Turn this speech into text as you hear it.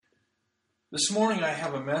This morning I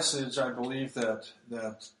have a message I believe that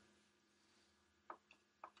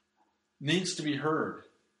needs to be heard.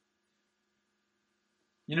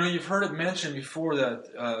 You know, you've heard it mentioned before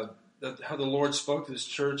that how the Lord spoke to this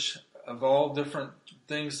church of all different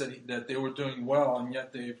things that they were doing well, and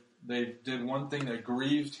yet they did one thing that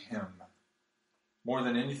grieved Him more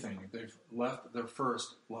than anything. They've left their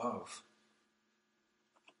first love.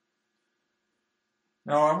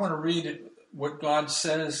 Now I want to read what God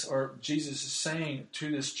says, or Jesus is saying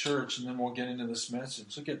to this church, and then we'll get into this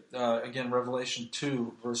message. Look at, again, Revelation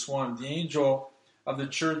 2, verse 1. The angel of the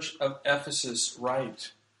church of Ephesus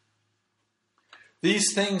write,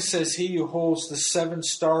 "These things says he who holds the 7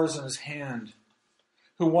 stars in his hand,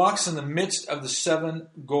 who walks in the midst of the 7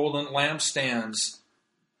 golden lampstands.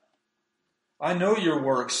 I know your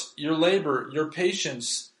works, your labor, your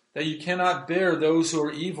patience, that you cannot bear those who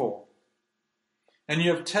are evil. And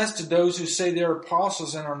you have tested those who say they are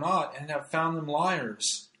apostles and are not, and have found them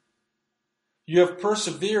liars. You have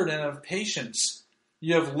persevered and have patience.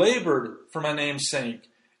 You have labored for my name's sake,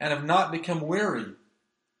 and have not become weary.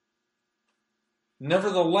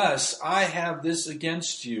 Nevertheless, I have this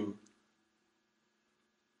against you,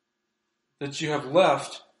 that you have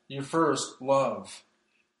left your first love.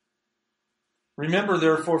 Remember,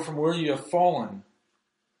 therefore, from where you have fallen.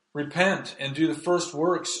 Repent and do the first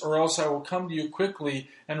works, or else I will come to you quickly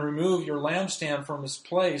and remove your lampstand from its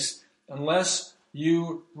place, unless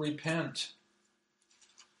you repent."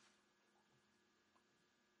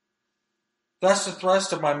 That's the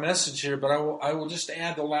thrust of my message here, but I will just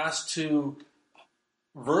add the last 2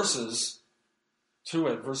 verses to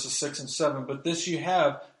it, verses 6 and 7. "But this you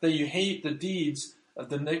have, that you hate the deeds of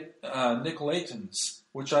the Nicolaitans,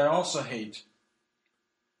 which I also hate.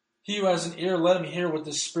 He who has an ear, let him hear what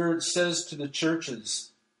the Spirit says to the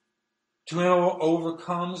churches. To him who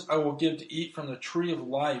overcomes, I will give to eat from the tree of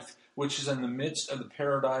life, which is in the midst of the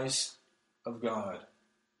paradise of God."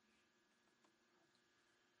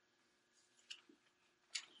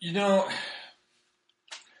 You know,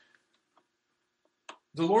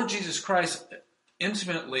 the Lord Jesus Christ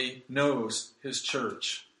intimately knows His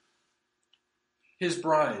church, His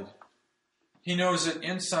bride. He knows it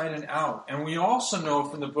inside and out. And we also know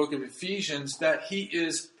from the book of Ephesians that He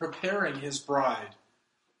is preparing His bride.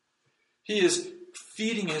 He is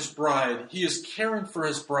feeding His bride. He is caring for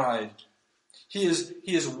His bride. He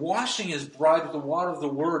is washing His bride with the water of the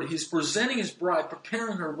Word. He's presenting His bride,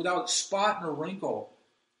 preparing her without spot nor wrinkle,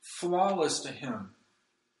 flawless to Him.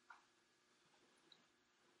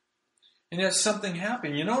 And yet something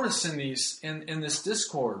happened. You notice in this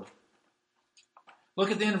discord. Look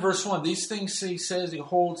at the end of verse 1. "These things he says, he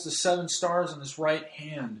holds the 7 stars in his right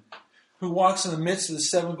hand, who walks in the midst of the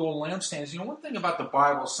 7 golden lampstands." You know, one thing about the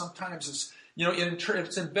Bible, sometimes it's,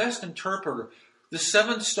 it's in best interpreter, the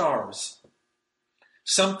 7 stars.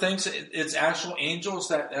 Some things it's actual angels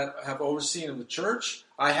that have overseen the church.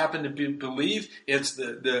 I happen to believe it's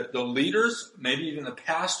the leaders, maybe even the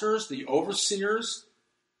pastors, the overseers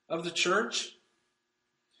of the church.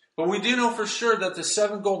 But we do know for sure that the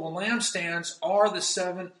 7 golden lampstands are the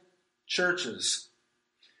 7 churches.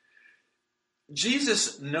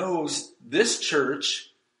 Jesus knows this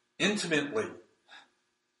church intimately.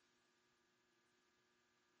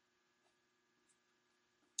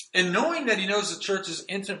 And knowing that He knows the churches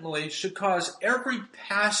intimately should cause every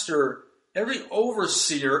pastor, every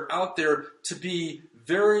overseer out there to be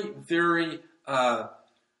very, very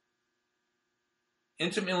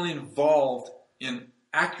intimately involved in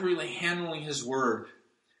accurately handling His word,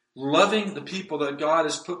 loving the people that God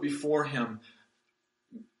has put before him,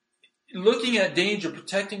 looking at danger,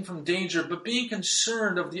 protecting from danger, but being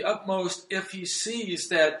concerned of the utmost if he sees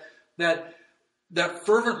that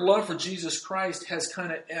fervent love for Jesus Christ has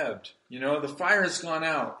kind of ebbed. The fire has gone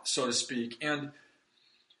out, so to speak. And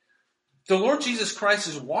the Lord Jesus Christ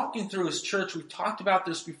is walking through His church. We've talked about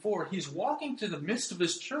this before. He's walking through the midst of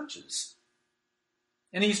His churches.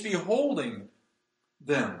 And He's beholding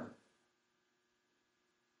them.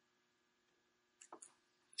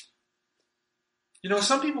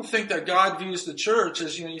 Some people think that God views the church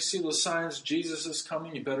as, you see those signs, Jesus is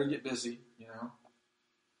coming, you better get busy,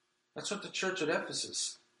 That's what the church at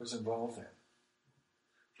Ephesus was involved in.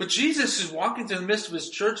 But Jesus is walking through the midst of His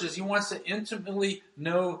churches. He wants to intimately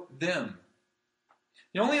know them.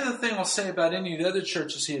 The only other thing I'll say about any of the other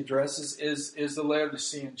churches He addresses is the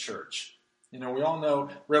Laodicean church. We all know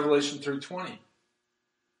Revelation 3:20.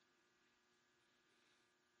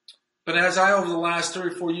 But as I, over the last 3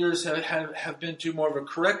 or 4 years, have been to more of a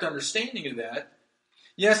correct understanding of that,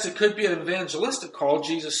 yes, it could be an evangelistic call.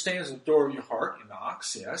 Jesus stands at the door of your heart and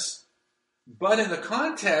knocks, yes. But in the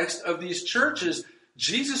context of these churches,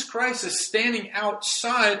 Jesus Christ is standing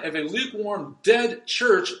outside of a lukewarm, dead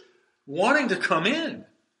church wanting to come in.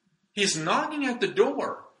 He's knocking at the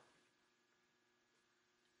door.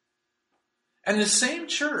 And the same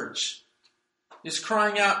church is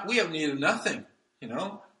crying out, we have need of nothing.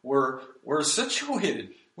 We're situated.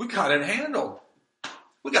 We got it handled.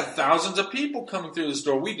 We got thousands of people coming through this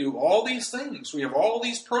door. We do all these things. We have all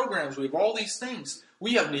these programs. We have all these things.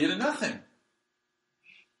 We have need of nothing.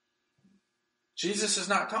 Jesus is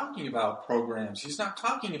not talking about programs. He's not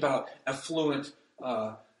talking about affluent,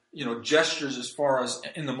 gestures as far as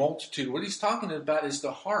in the multitude. What he's talking about is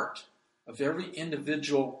the heart of every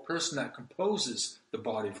individual person that composes the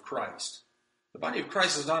body of Christ. The body of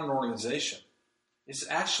Christ is not an organization. It's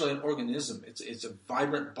actually an organism. It's a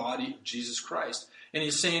vibrant body of Jesus Christ. And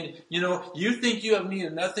he's saying, you think you have need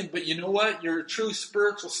of nothing, but you know what? Your true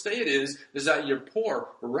spiritual state is that you're poor,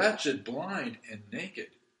 wretched, blind, and naked.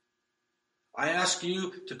 I ask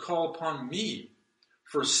you to call upon me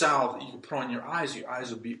for salve that you can put on your eyes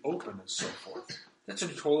will be open, and so forth. That's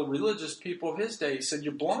what he told the religious people of his day. He said,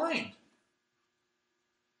 you're blind.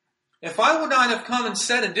 If I would not have come and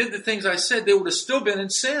said and did the things I said, they would have still been in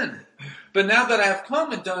sin. But now that I have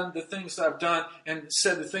come and done the things that I've done and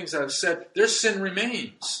said the things that I've said, their sin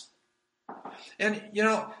remains. And,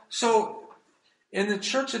 so in the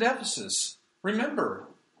church at Ephesus, remember,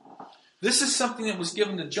 this is something that was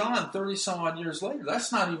given to John 30 some odd years later.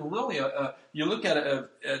 That's not even really you look at it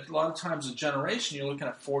a lot of times a generation, you're looking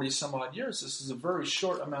at 40 some odd years. This is a very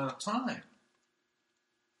short amount of time.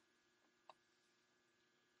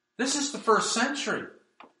 This is the first century.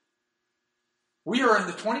 We are in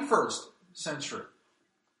the 21st century.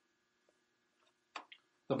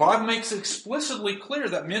 The Bible makes it explicitly clear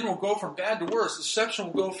that men will go from bad to worse. Deception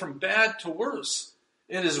will go from bad to worse.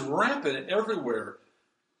 It is rampant everywhere.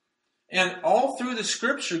 And all through the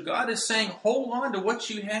Scripture, God is saying, hold on to what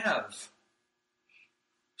you have.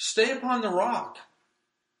 Stay upon the rock.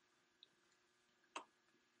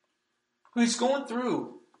 He's going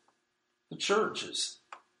through the churches.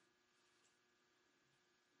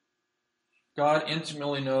 God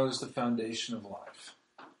intimately knows the foundation of life.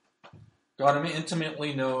 God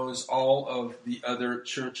intimately knows all of the other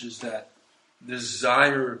churches that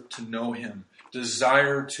desire to know Him,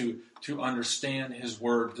 desire to understand His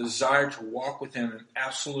Word, desire to walk with Him in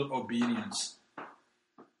absolute obedience,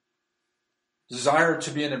 desire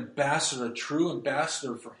to be an ambassador, a true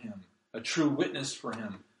ambassador for Him, a true witness for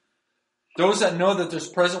Him. Those that know that this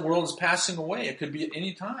present world is passing away, it could be at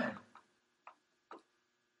any time.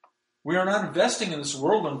 We are not investing in this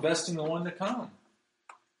world, we're investing in the one to come.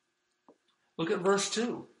 Look at verse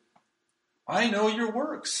 2. I know your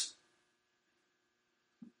works,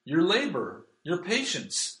 your labor, your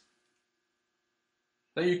patience,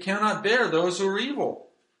 that you cannot bear those who are evil.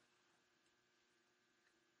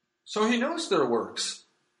 So he knows their works.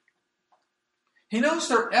 He knows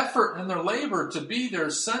their effort and their labor to be there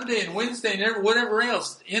Sunday and Wednesday and whatever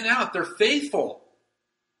else, in and out. They're faithful.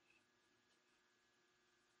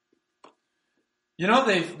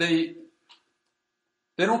 They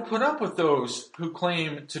don't put up with those who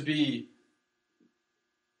claim to be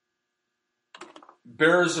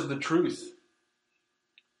bearers of the truth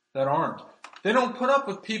that aren't. They don't put up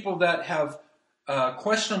with people that have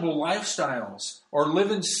questionable lifestyles or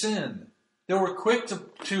live in sin. They were quick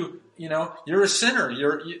to you're a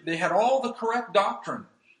sinner. They had all the correct doctrine.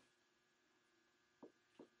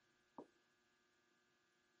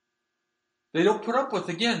 They don't put up with,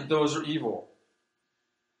 again, those are evil.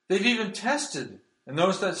 They've even tested, and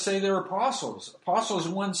those that say they're apostles. Apostle is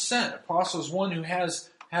one sent. Apostle is one who has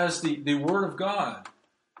the Word of God.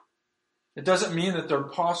 It doesn't mean that they're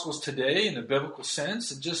apostles today in the biblical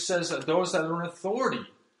sense. It just says that those that are in authority.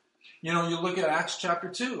 You look at Acts chapter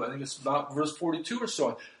 2. I think it's about verse 42 or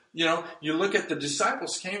so. You look at the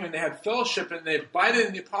disciples came and they had fellowship and they abided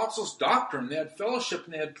in the apostles' doctrine. They had fellowship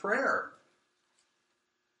and they had prayer.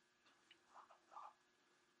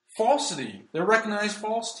 Falsity. They recognize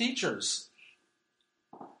false teachers.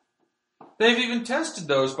 They've even tested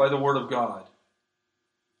those by the Word of God.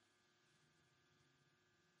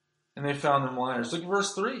 And they found them liars. Look at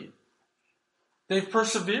verse 3. They've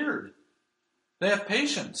persevered. They have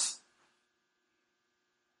patience.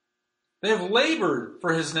 They have labored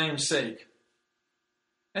for His name's sake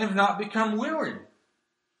and have not become weary.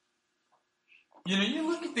 You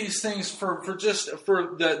look at these things for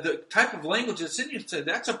the type of language that's in you, say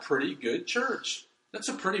that's a pretty good church. That's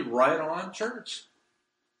a pretty right-on church.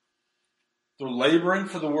 They're laboring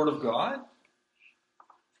for the Word of God.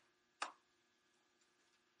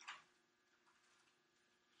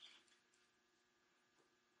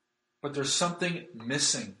 But there's something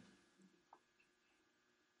missing.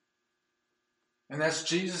 And that's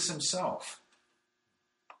Jesus himself.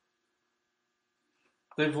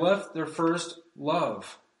 They've left their first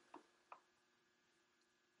love.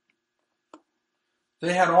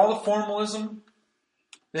 They had all the formalism.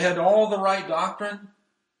 They had all the right doctrine.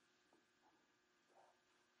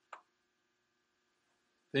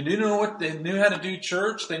 They knew how to do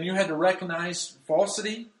church. They knew how to recognize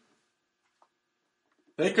falsity.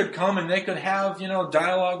 They could come and they could have,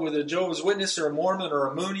 dialogue with a Jehovah's Witness or a Mormon or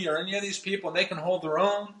a Mooney or any of these people, and they can hold their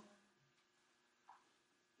own.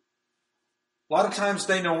 A lot of times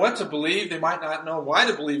they know what to believe. They might not know why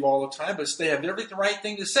to believe all the time, but they have every right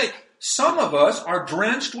thing to say. Some of us are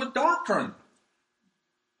drenched with doctrine,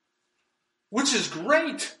 which is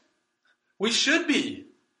great. We should be.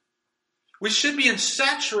 We should be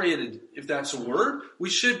insaturated, if that's a word. We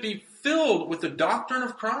should be filled with the doctrine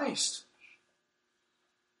of Christ.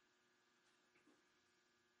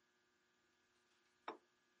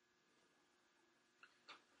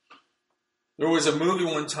 There was a movie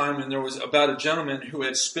one time, and there was about a gentleman who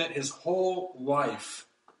had spent his whole life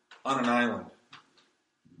on an island.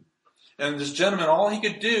 And this gentleman, all he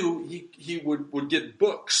could do, he would get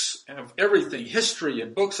books of everything, history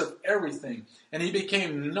and books of everything. And he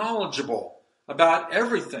became knowledgeable about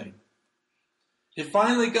everything. He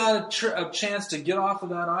finally got a chance to get off of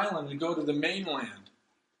that island and go to the mainland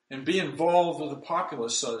and be involved with the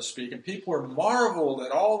populace, so to speak. And people were marveled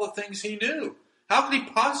at all the things he knew. How could he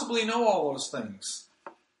possibly know all those things?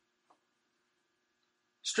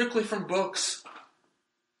 Strictly from books.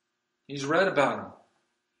 He's read about them.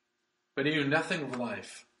 But he knew nothing of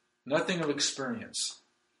life, nothing of experience.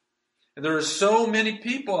 And there are so many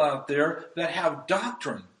people out there that have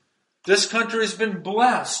doctrine. This country has been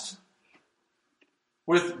blessed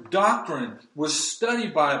with doctrine, with study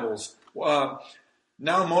Bibles. Now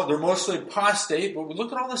they're mostly apostate, but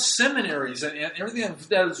look at all the seminaries and everything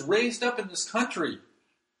that is raised up in this country.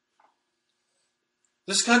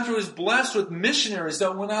 This country was blessed with missionaries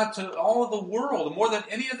that went out to all of the world, more than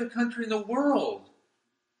any other country in the world,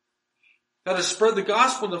 that has spread the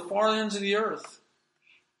gospel to the far ends of the earth.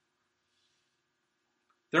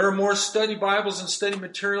 There are more study Bibles and study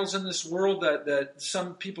materials in this world that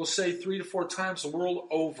some people say 3 to 4 times the world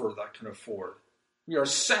over that can afford. We are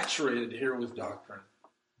saturated here with doctrine.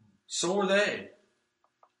 So are they.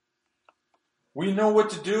 We know what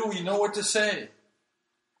to do. We know what to say.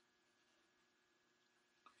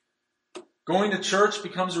 Going to church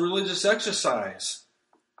becomes a religious exercise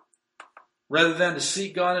rather than to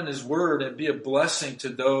seek God in His Word and be a blessing to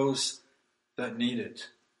those that need it.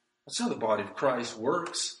 That's how the body of Christ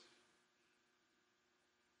works.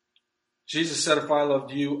 Jesus said, if I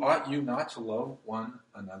loved you, ought you not to love one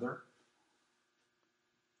another?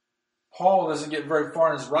 Paul doesn't get very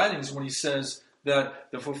far in his writings when he says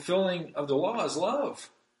that the fulfilling of the law is love.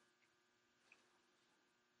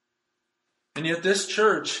 And yet this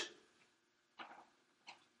church,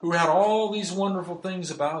 who had all these wonderful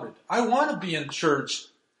things about it, I want to be in a church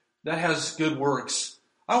that has good works.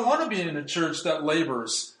 I want to be in a church that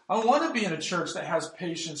labors. I want to be in a church that has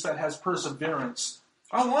patience, that has perseverance.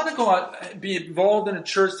 I want to go out and be involved in a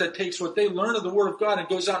church that takes what they learn of the Word of God and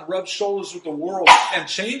goes out and rubs shoulders with the world and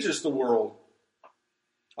changes the world.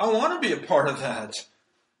 I want to be a part of that.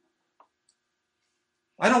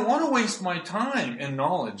 I don't want to waste my time in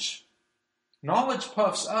knowledge. Knowledge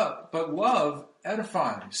puffs up, but love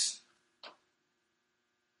edifies.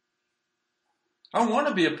 I want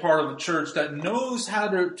to be a part of a church that knows how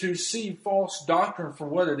to see false doctrine for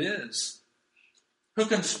what it is, who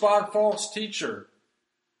can spot false teacher.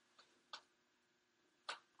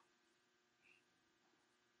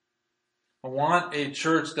 I want a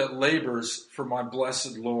church that labors for my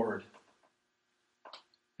blessed Lord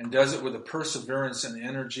and does it with the perseverance and the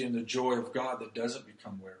energy and the joy of God that doesn't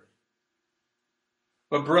become weary.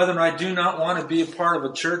 But brethren, I do not want to be a part of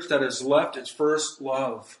a church that has left its first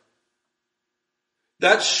love.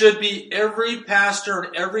 That should be every pastor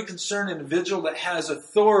and every concerned individual that has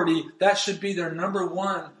authority. That should be their number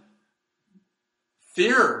one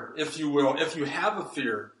fear, if you will, if you have a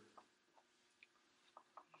fear.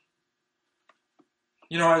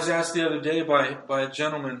 I was asked the other day by a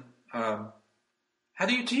gentleman, how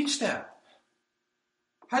do you teach that?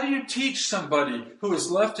 How do you teach somebody who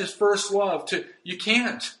has left his first love to... You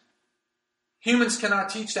can't. Humans cannot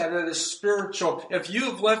teach that. That is spiritual. If you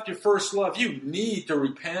have left your first love, you need to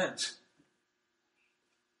repent.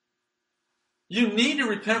 You need to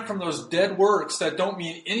repent from those dead works that don't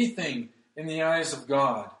mean anything in the eyes of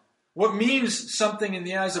God. What means something in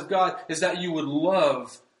the eyes of God is that you would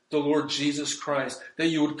love the Lord Jesus Christ, that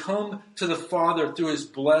you would come to the Father through His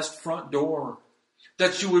blessed front door,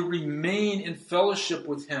 that you would remain in fellowship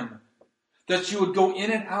with Him, that you would go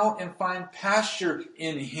in and out and find pasture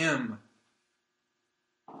in Him.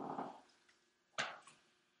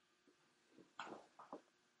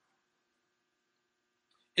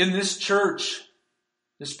 In this church,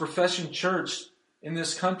 this professing church in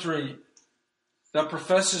this country that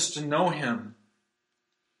professes to know Him,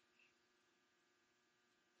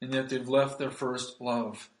 and yet they've left their first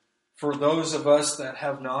love. For those of us that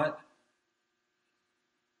have not,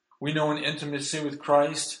 we know an intimacy with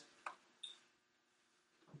Christ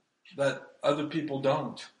that other people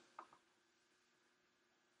don't.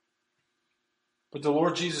 But the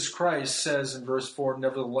Lord Jesus Christ says in verse 4,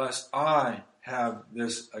 nevertheless, I have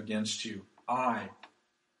this against you. I.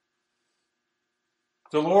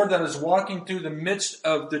 The Lord that is walking through the midst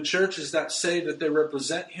of the churches that say that they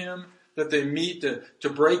represent Him, that they meet to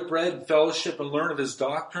break bread and fellowship and learn of His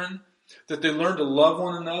doctrine, that they learn to love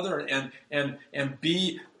one another and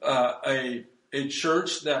be a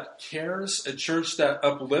church that cares, a church that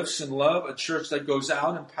uplifts in love, a church that goes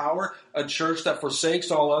out in power, a church that forsakes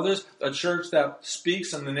all others, a church that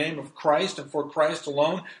speaks in the name of Christ and for Christ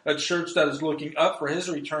alone, a church that is looking up for His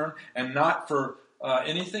return and not for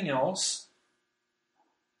anything else.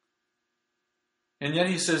 And yet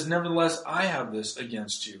He says, nevertheless, I have this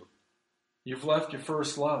against you. You've left your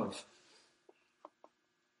first love.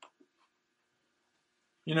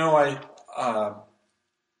 You know,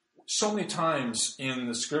 so many times in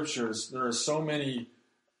the Scriptures, there are so many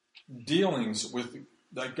dealings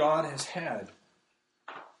that God has had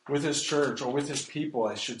with His church, or with His people,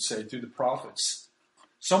 I should say, through the prophets.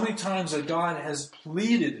 So many times that God has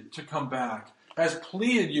pleaded to come back, has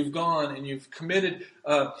pleaded, you've gone and you've committed,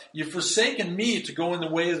 you've forsaken me to go in the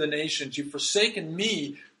way of the nations. You've forsaken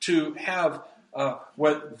me to have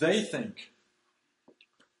what they think.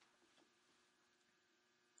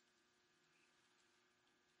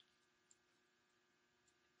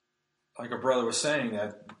 Like a brother was saying,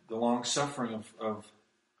 that the long suffering of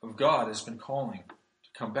God has been calling to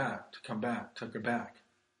come back, to come back, to come back.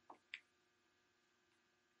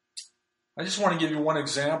 I just want to give you one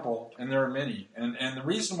example, and there are many. And the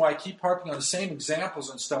reason why I keep harping on the same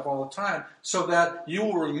examples and stuff all the time, so that you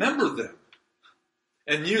will remember them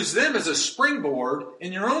and use them as a springboard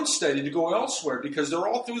in your own study to go elsewhere, because they're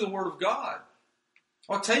all through the Word of God.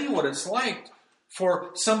 I'll tell you what it's like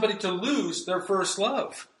for somebody to lose their first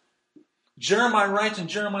love. Jeremiah writes in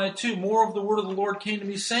Jeremiah 2, more of the word of the Lord came to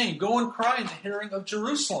me, saying, go and cry in the hearing of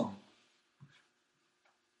Jerusalem,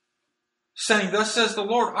 saying, thus says the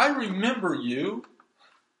Lord, I remember you,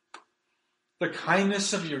 the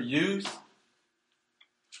kindness of your youth,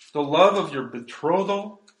 the love of your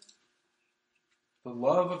betrothal, the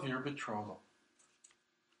love of your betrothal.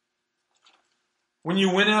 When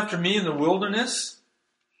you went after me in the wilderness,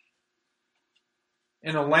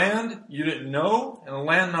 in a land you didn't know, in a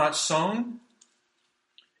land not sown,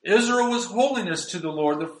 Israel was holiness to the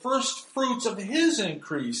Lord, the first fruits of His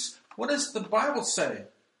increase. What does the Bible say?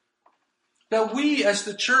 That we, as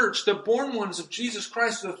the church, the born ones of Jesus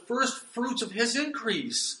Christ, are the first fruits of His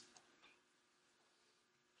increase.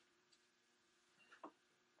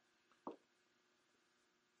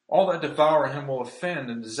 All that devour Him will offend,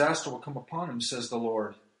 and disaster will come upon him, says the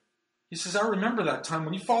Lord. He says, I remember that time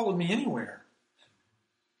when you followed me anywhere.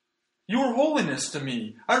 You were holiness to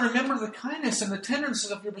me. I remember the kindness and the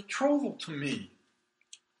tenderness of your betrothal to me.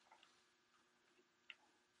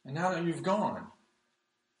 And now that you've gone,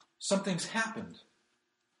 something's happened.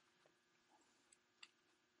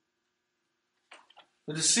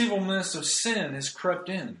 The deceivableness of sin has crept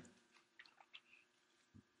in.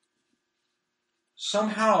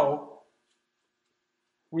 Somehow,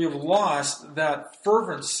 we have lost that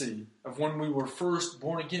fervency of when we were first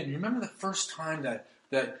born again. You remember the first time that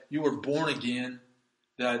you were born again,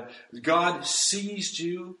 that God seized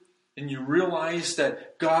you and you realized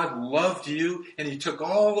that God loved you and He took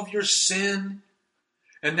all of your sin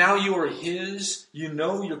and now you are His. You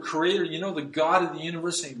know your Creator, you know the God of the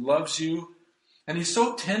universe, and He loves you and He's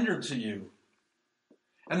so tender to you.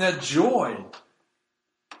 And that joy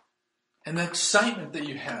and the excitement that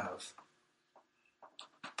you have.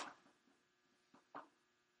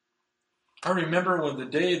 I remember when the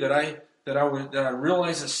day that I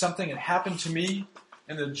realized that something had happened to me,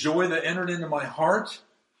 and the joy that entered into my heart.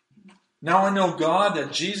 Now I know God,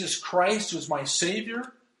 that Jesus Christ was my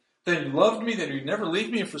Savior, that He loved me, that He would never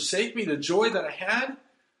leave me and forsake me. The joy that I had,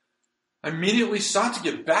 I immediately sought to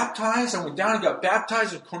get baptized. I went down and got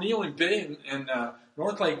baptized in Cornelian Bay in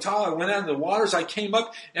North Lake Tahoe. I went out in the waters. I came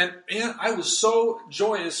up, and I was so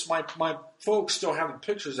joyous. My folks still have the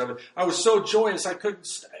pictures of it. I was so joyous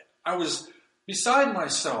I was beside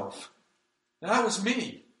myself. And that was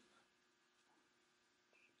me.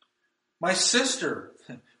 My sister,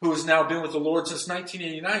 who has now been with the Lord since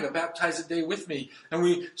 1989, got baptized a day with me.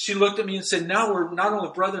 And she looked at me and said, now we're not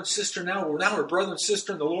only brother and sister now, we're brother and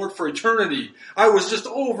sister in the Lord for eternity. I was just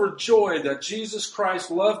overjoyed that Jesus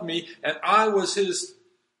Christ loved me and I was his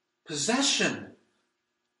possession.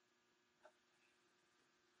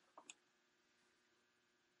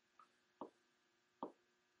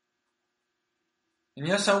 And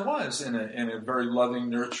yes, I was in a very loving,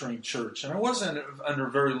 nurturing church. And I wasn't under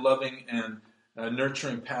a very loving and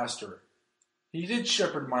nurturing pastor. He did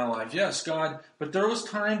shepherd my life, yes, God. But there was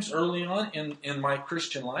times early on in my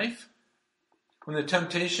Christian life when the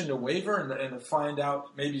temptation to waver and to find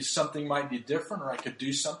out maybe something might be different or I could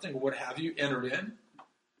do something or what have you entered in.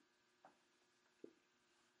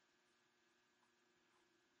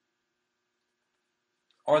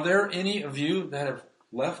 Are there any of you that have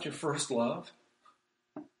left your first love?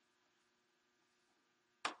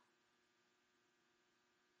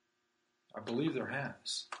 I believe there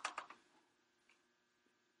has.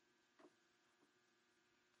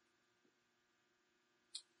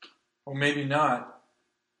 Or maybe not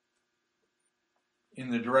in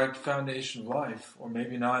the direct foundation of life, or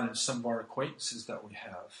maybe not in some of our acquaintances that we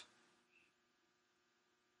have.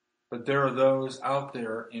 But there are those out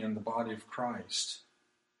there in the body of Christ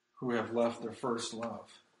who have left their first love,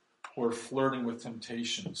 who are flirting with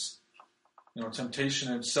temptations. You know,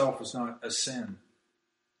 temptation in itself is not a sin.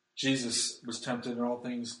 Jesus was tempted in all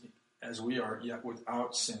things as we are, yet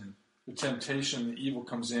without sin. The temptation, the evil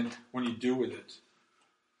comes in when you do with it.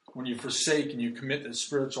 When you forsake and you commit the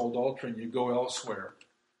spiritual adultery and you go elsewhere.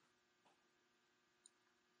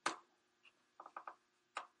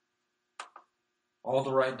 All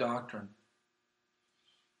the right doctrine.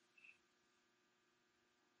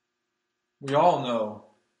 We all know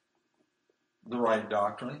the right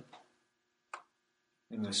doctrine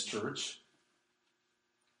in this church.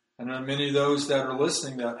 And there are many of those that are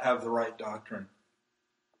listening that have the right doctrine.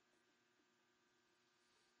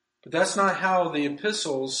 But that's not how the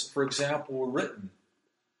epistles, for example, were written.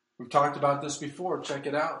 We've talked about this before. Check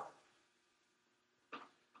it out.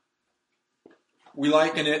 We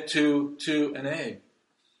liken it to an egg,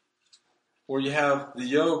 where you have the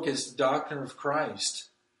yolk is the doctrine of Christ,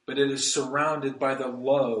 but it is surrounded by the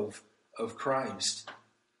love of Christ.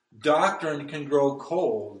 Doctrine can grow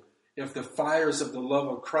cold if the fires of the love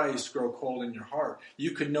of Christ grow cold in your heart.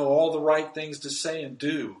 You can know all the right things to say and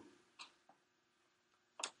do.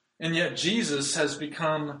 And yet Jesus has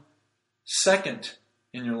become second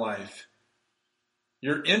in your life.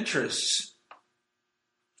 Your interests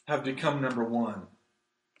have become number one.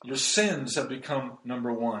 Your sins have become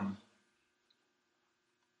number one.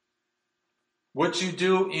 What you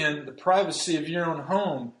do in the privacy of your own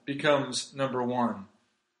home becomes number one.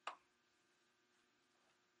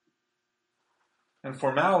 And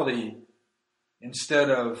formality,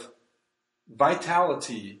 instead of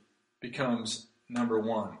vitality, becomes number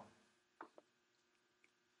one.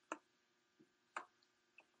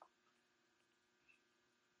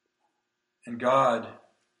 And God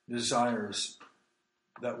desires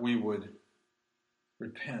that we would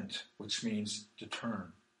repent, which means to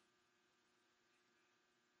turn.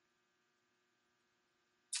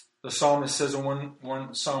 The psalmist says in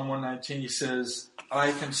Psalm 119, he says,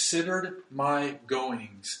 I considered my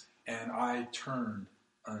goings, and I turned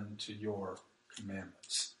unto your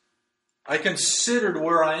commandments. I considered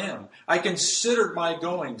where I am. I considered my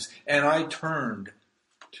goings, and I turned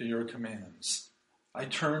to your commands. I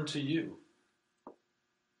turned to you.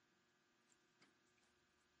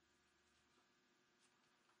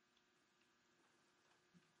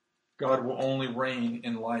 God will only reign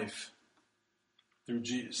in life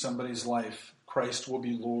through somebody's life. Christ will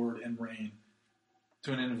be Lord and reign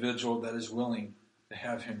to an individual that is willing to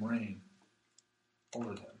have him reign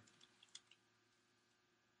over them.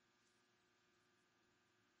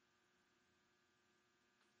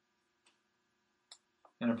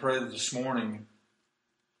 And I pray that this morning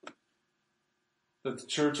that the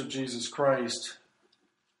Church of Jesus Christ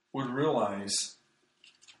would realize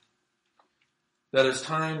that as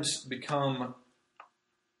times become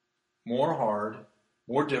more hard,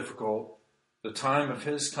 more difficult, the time of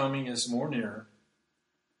his coming is more near,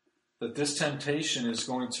 that this temptation is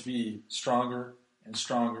going to be stronger and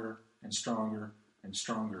stronger and stronger and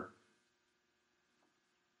stronger.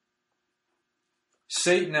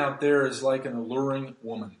 Satan out there is like an alluring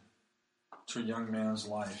woman to a young man's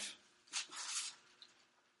life.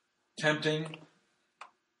 Tempting,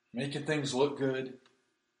 making things look good,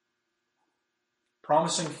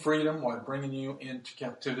 promising freedom while bringing you into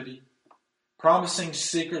captivity, promising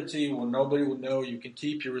secrecy where nobody will know you can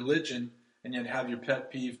keep your religion and yet have your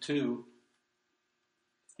pet peeve too.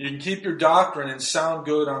 You can keep your doctrine and sound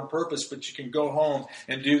good on purpose, but you can go home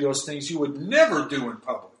and do those things you would never do in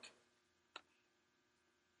public.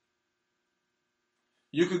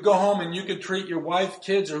 You could go home and you could treat your wife,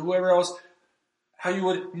 kids, or whoever else how you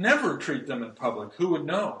would never treat them in public. Who would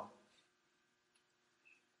know?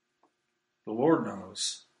 The Lord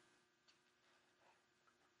knows.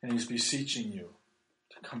 And He's beseeching you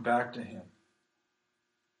to come back to Him,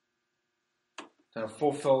 to have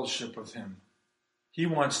full fellowship with Him. He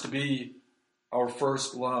wants to be our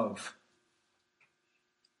first love.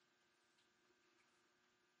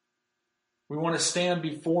 We want to stand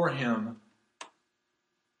before Him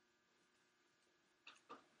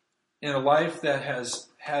in a life that has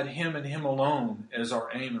had Him and Him alone as our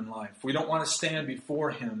aim in life. We don't want to stand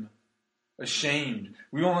before Him ashamed.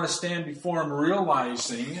 We don't want to stand before Him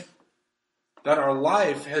realizing that our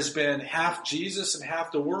life has been half Jesus and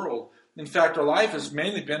half the world. In fact, our life has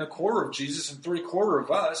mainly been a quarter of Jesus and 3/4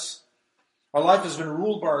 of us. Our life has been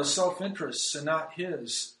ruled by our self-interests and not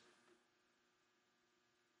His.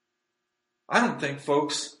 I don't think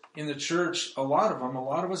folks in the church, a lot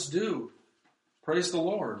of us do. Praise the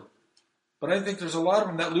Lord. But I think there's a lot of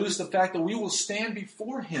them that lose the fact that we will stand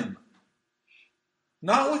before Him.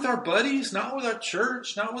 Not with our buddies, not with our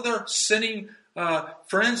church, not with our sinning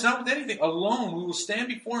friends, not with anything. Alone, we will stand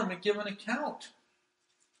before Him and give an account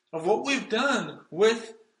of what we've done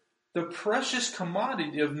with the precious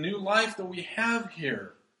commodity of new life that we have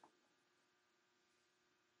here.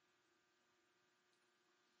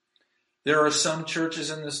 There are some churches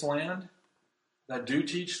in this land that do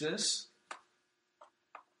teach this,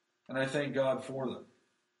 and I thank God for them.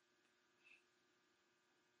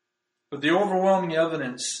 But the overwhelming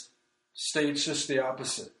evidence states just the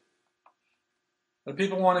opposite. That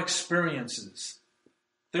people want experiences.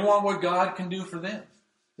 They want what God can do for them.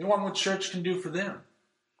 They want what church can do for them.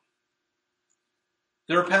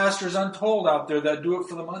 There are pastors untold out there that do it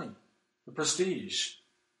for the money, the prestige.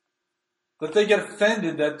 That they get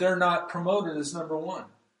offended that they're not promoted as number one.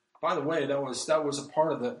 By the way, that was a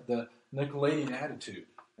part of the Nicolaitan attitude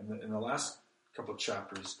in the last couple of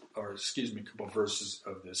chapters, couple of verses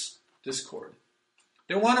of this discord.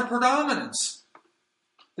 They wanted predominance.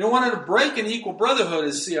 They wanted to break an equal brotherhood,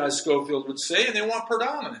 as C.I. Scofield would say, and they want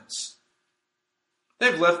predominance.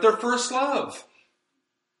 They've left their first love.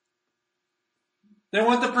 They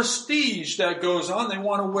want the prestige that goes on. They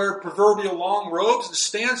want to wear proverbial long robes and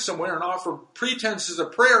stand somewhere and offer pretenses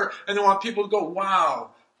of prayer, and they want people to go,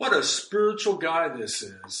 wow, what a spiritual guy this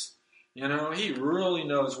is. You know, he really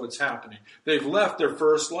knows what's happening. They've left their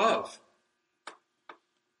first love.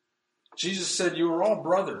 Jesus said, you are all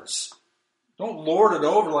brothers. Don't lord it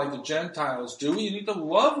over like the Gentiles do. You need to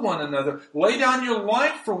love one another. Lay down your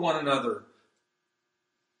life for one another.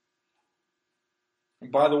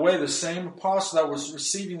 And by the way, the same apostle that was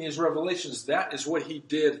receiving these revelations, that is what he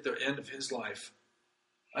did at the end of his life.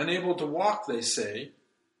 Unable to walk, they say,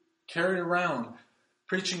 carried around,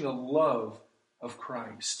 preaching the love of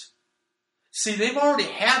Christ. See, they've already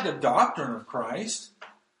had the doctrine of Christ.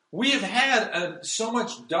 We have had so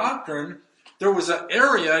much doctrine. There was an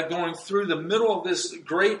area going through the middle of this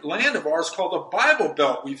great land of ours called the Bible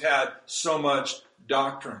Belt. We've had so much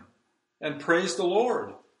doctrine. And praise the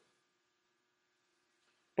Lord.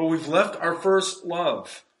 But we've left our first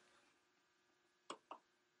love.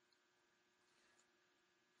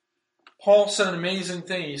 Paul said an amazing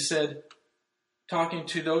thing. He said, talking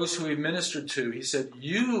to those who he ministered to, he said,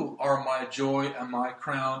 you are my joy and my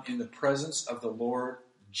crown in the presence of the Lord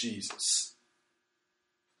Jesus.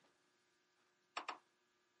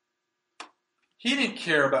 He didn't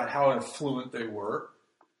care about how affluent they were.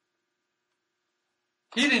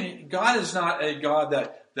 God is not a God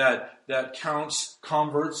that counts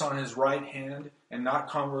converts on his right hand and not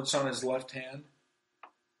converts on his left hand.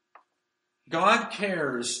 God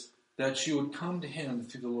cares that you would come to him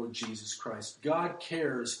through the Lord Jesus Christ. God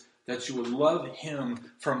cares that you would love him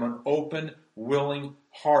from an open, willing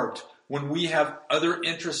heart. When we have other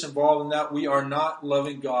interests involved in that, we are not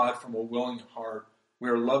loving God from a willing heart. We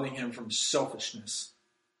are loving him from selfishness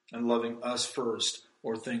and loving us first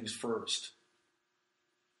or things first.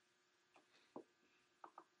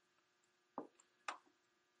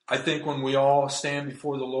 I think when we all stand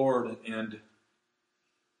before the Lord, and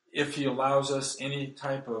if he allows us any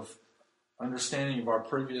type of understanding of our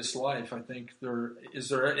previous life, I think is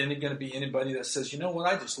there going to be anybody that says, you know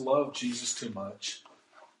what, I just love Jesus too much.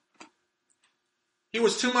 He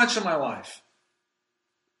was too much in my life.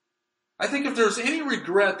 I think if there's any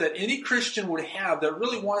regret that any Christian would have that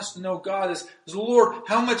really wants to know God is Lord,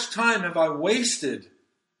 how much time have I wasted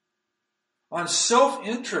on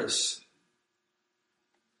self-interest,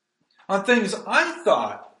 on things I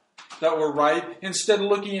thought that were right instead of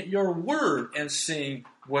looking at your word and seeing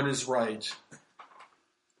what is right.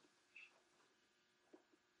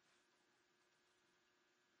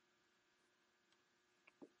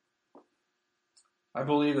 I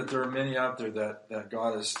believe that there are many out there that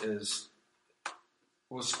God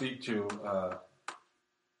will speak to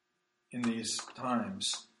in these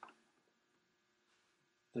times,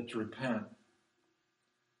 that to repent.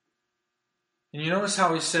 And you notice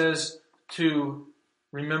how he says to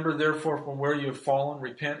remember, therefore, from where you have fallen,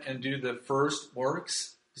 repent and do the first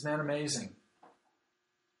works. Isn't that amazing?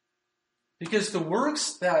 Because the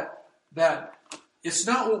works that it's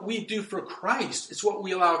not what we do for Christ, it's what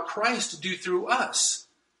we allow Christ to do through us.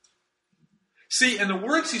 See, and the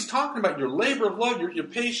works he's talking about, your labor of love, your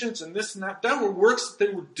patience, and this and that were works that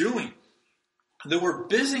they were doing. They were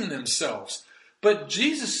busying themselves. But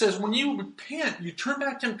Jesus says, when you repent, you turn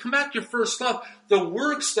back to him, come back to your first love, the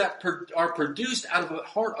works that are produced out of a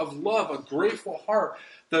heart of love, a grateful heart,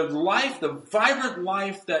 the life, the vibrant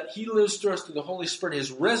life that he lives through us through the Holy Spirit,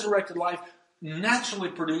 his resurrected life, naturally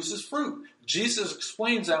produces fruit. Jesus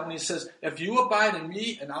explains that when he says, if you abide in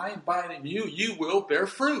me and I abide in you, you will bear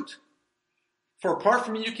fruit. For apart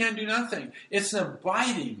from me, you can't do nothing. It's an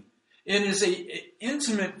abiding. It is an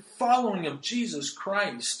intimate following of Jesus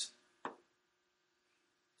Christ.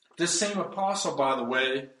 This same apostle, by the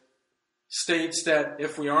way, states that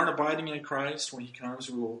if we aren't abiding in Christ, when he comes,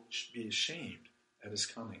 we will be ashamed at his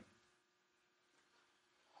coming.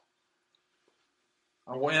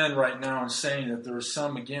 I will end right now in saying that there are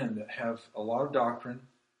some, again, that have a lot of doctrine.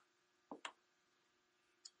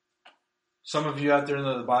 Some of you out there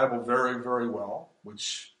know the Bible very, very well,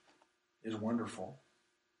 which is wonderful.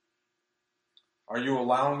 Are you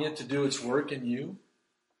allowing it to do its work in you?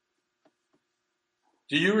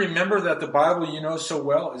 Do you remember that the Bible you know so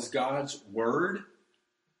well is God's Word,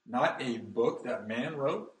 not a book that man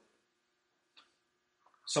wrote?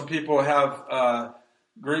 Some people have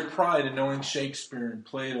great pride in knowing Shakespeare and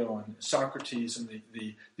Plato and Socrates and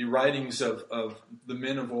the writings of the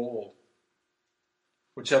men of old,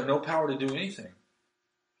 which have no power to do anything,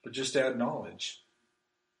 but just add knowledge.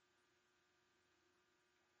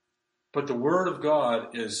 But the Word of God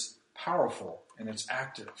is powerful and it's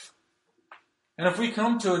active. And if we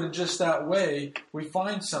come to it in just that way, we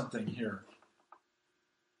find something here.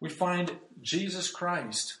 We find Jesus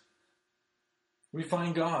Christ. We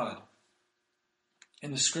find God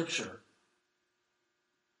in the Scripture.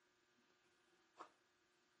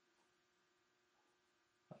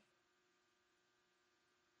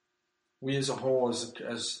 We as a whole,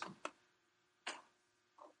 as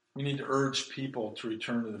we need to urge people to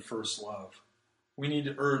return to the first love. We need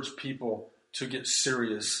to urge people to get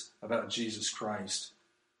serious about Jesus Christ.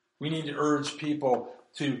 We need to urge people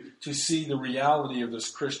to see the reality of this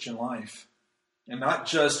Christian life. And not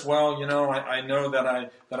just, well, you know, I know that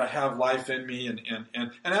I have life in me and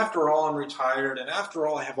after all I'm retired and after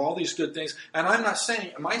all I have all these good things. And I'm not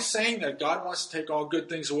saying, am I saying that God wants to take all good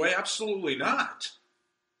things away? Absolutely not.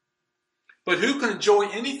 But who can enjoy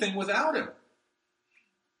anything without him?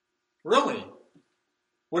 Really?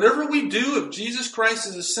 Whatever we do, if Jesus Christ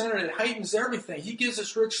is the center, it heightens everything. He gives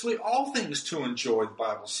us richly all things to enjoy, the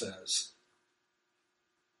Bible says.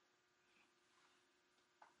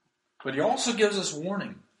 But he also gives us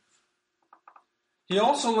warning. He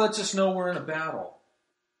also lets us know we're in a battle.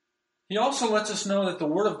 He also lets us know that the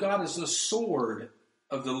Word of God is the sword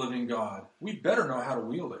of the living God. We better know how to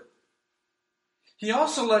wield it. He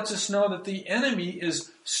also lets us know that the enemy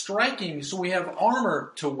is striking, so we have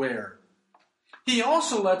armor to wear. He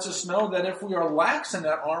also lets us know that if we are lax in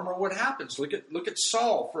that armor, what happens? Look at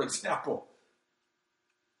Saul, for example.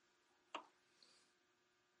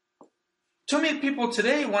 Too many people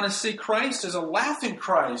today want to see Christ as a laughing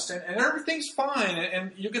Christ, and everything's fine.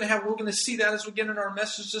 And we're going to see that as we get in our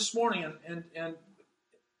message this morning. And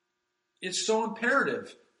it's so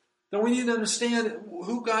imperative that we need to understand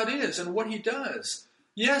who God is and what he does.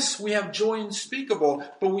 Yes, we have joy unspeakable,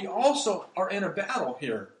 but we also are in a battle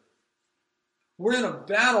here. We're in a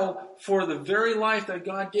battle for the very life that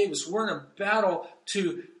God gave us. We're in a battle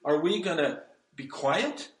are we going to be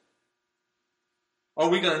quiet? Are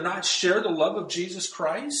we going to not share the love of Jesus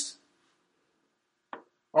Christ?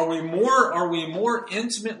 Are we more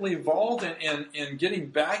intimately involved in getting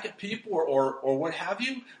back at people or what have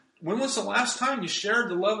you? When was the last time you shared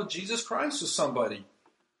the love of Jesus Christ with somebody?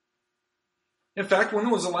 In fact, when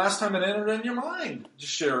was the last time it entered in your mind to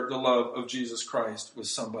share the love of Jesus Christ with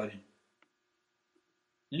somebody?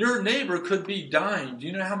 Your neighbor could be dying. Do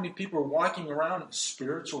you know how many people are walking around in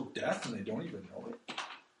spiritual death and they don't even know it?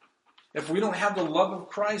 If we don't have the love of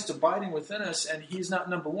Christ abiding within us and he's not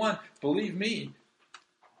number one, believe me,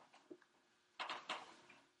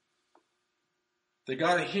 They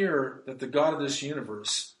got to hear that the God of this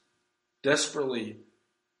universe desperately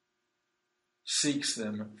seeks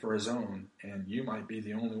them for his own, and you might be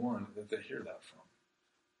the only one that they hear that from.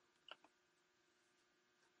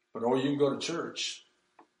 But you can go to church,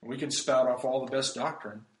 and we can spout off all the best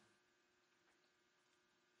doctrine.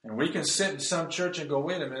 And we can sit in some church and go,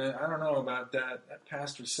 wait a minute, I don't know about that. That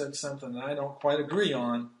pastor said something that I don't quite agree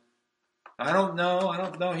on. I don't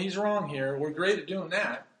know, he's wrong here. We're great at doing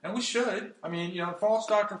that. And we should. I mean, false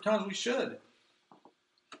doctrine comes, we should.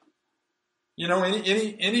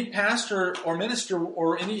 Any pastor or minister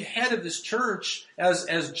or any head of this church,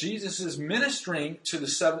 as Jesus is ministering to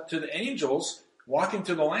the angels, walking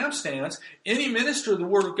through the lampstands, any minister of the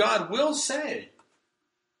Word of God will say,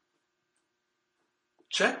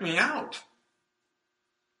 check me out.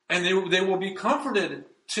 And they will be comforted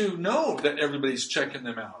to know that everybody's checking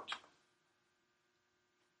them out.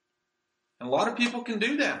 And a lot of people can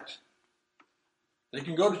do that. They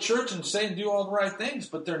can go to church and say and do all the right things,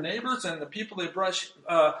 but their neighbors and the people they brush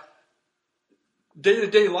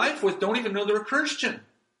day-to-day life with don't even know they're a Christian.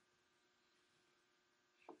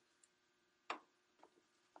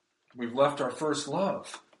 We've left our first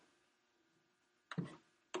love.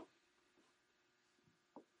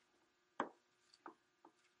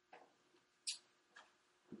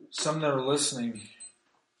 Some that are listening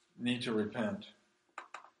need to repent,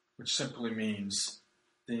 which simply means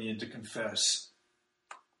they need to confess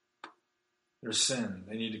their sin.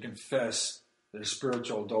 They need to confess their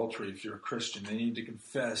spiritual adultery if you're a Christian. They need to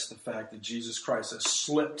confess the fact that Jesus Christ has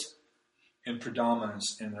slipped in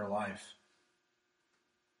predominance in their life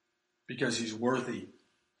because he's worthy.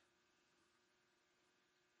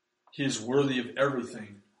 He is worthy of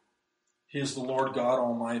everything. He is the Lord God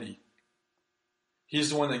Almighty.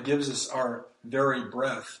 He's the one that gives us our very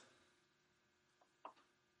breath.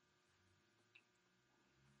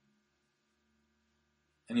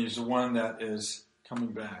 And he's the one that is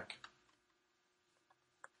coming back.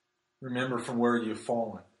 Remember from where you've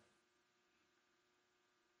fallen.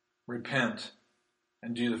 Repent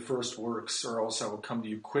and do the first works, or else I will come to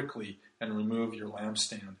you quickly and remove your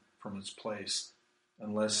lampstand from its place,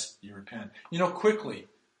 unless you repent. Quickly.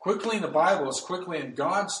 Quickly in the Bible is quickly in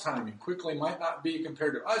God's timing. Quickly might not be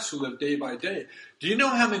compared to us who live day by day. Do you know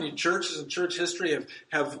how many churches in church history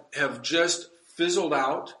have just fizzled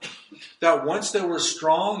out? That once they were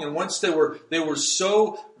strong and once they were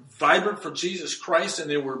so vibrant for Jesus Christ and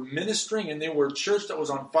they were ministering and they were a church that was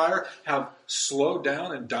on fire, have slowed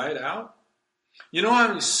down and died out? You know how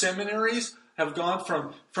many seminaries have gone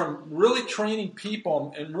from really training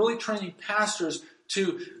people and really training pastors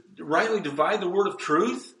to rightly divide the word of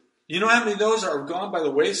truth? You know how many of those are gone by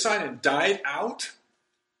the wayside and died out?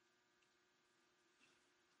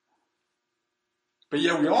 But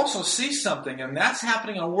yet we also see something, and that's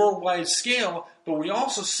happening on a worldwide scale, but we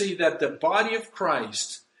also see that the body of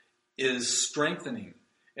Christ is strengthening,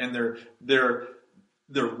 and they're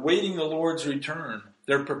waiting the Lord's return.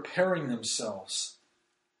 They're preparing themselves.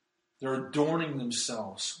 They're adorning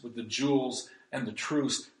themselves with the jewels and the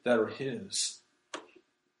truths that are his.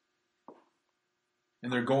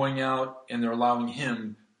 And they're going out and they're allowing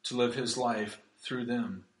him to live his life through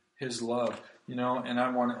them, his love. And I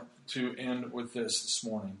want to end with this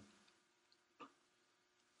morning.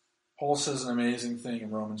 Paul says an amazing thing in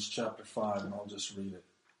Romans chapter 5, and I'll just read it.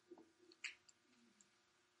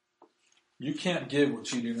 You can't give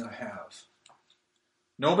what you do not have.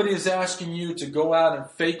 Nobody is asking you to go out and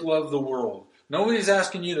fake love the world. Nobody's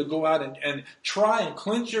asking you to go out and try and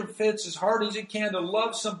clench your fists as hard as you can to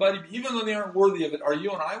love somebody, even though they aren't worthy of it. Are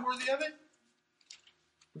you and I worthy of it?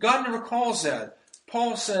 God never calls that.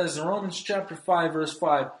 Paul says in Romans chapter 5, verse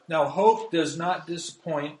 5, now hope does not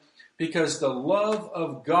disappoint because the love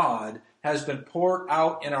of God has been poured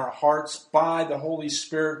out in our hearts by the Holy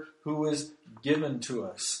Spirit who is given to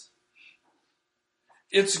us.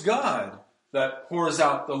 It's God that pours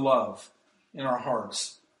out the love in our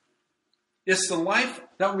hearts. It's the life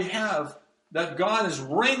that we have that God is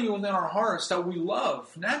reigning within our hearts that we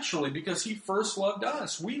love naturally because he first loved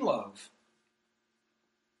us. We love.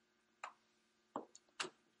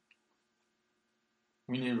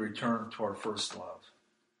 We need to return to our first love.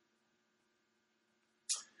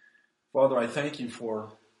 Father, I thank you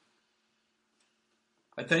for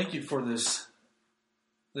this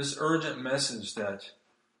urgent message that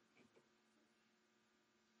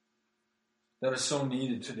is so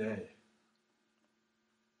needed today.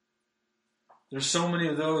 There's so many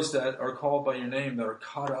of those that are called by your name that are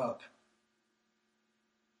caught up.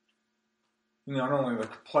 Not only the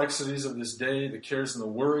complexities of this day, the cares and the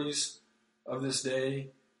worries of this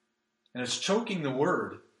day, and it's choking the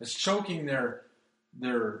word. It's choking their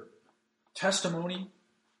testimony,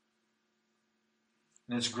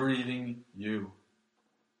 and it's grieving you.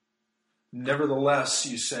 Nevertheless,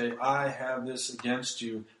 you say, I have this against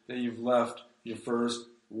you, that you've left your first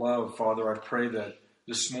love. Father, I pray that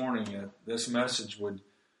this morning that this message would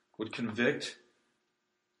convict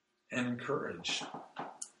and encourage.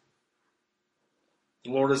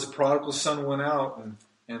 The Lord, as the prodigal son went out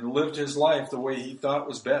and lived his life the way he thought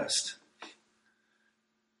was best.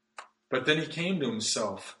 But then he came to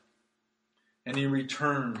himself, and he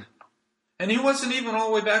returned. And he wasn't even all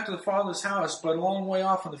the way back to the Father's house, but a long way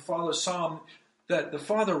off when the Father saw him, that the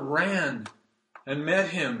Father ran and met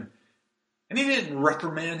him. And he didn't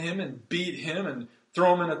reprimand him and beat him and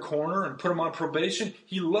throw him in a corner and put him on probation.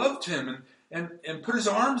 He loved him and put his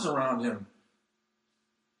arms around him,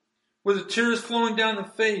 with the tears flowing down the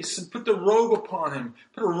face, and put the robe upon him,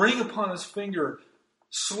 put a ring upon his finger,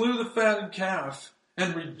 slew the fattened calf,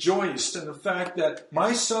 and rejoiced in the fact that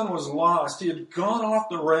my son was lost. He had gone off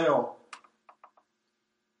the rail,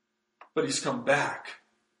 but he's come back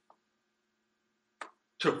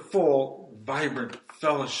to full, vibrant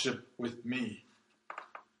fellowship with me.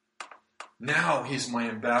 Now he's my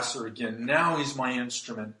ambassador again. Now he's my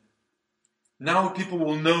instrument. Now people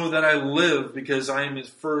will know that I live because I am his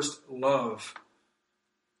first love.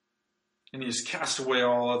 And he has cast away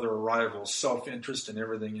all other rivals, self-interest, and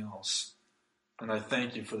everything else. And I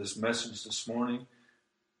thank you for this message this morning.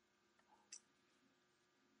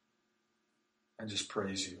 I just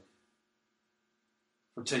praise you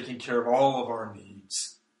for taking care of all of our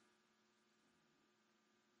needs.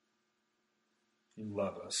 You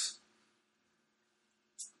love us.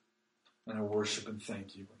 And I worship and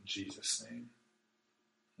thank you in Jesus' name.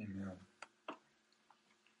 Amen.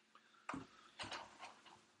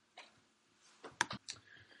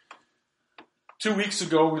 Two weeks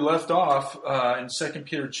ago, we left off in 2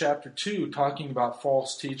 Peter chapter 2 talking about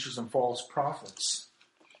false teachers and false prophets.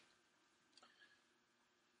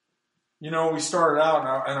 You know, we started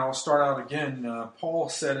out, and I'll start out again. Paul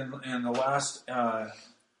said in the last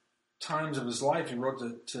times of his life, he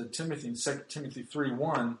wrote to Timothy in 2 Timothy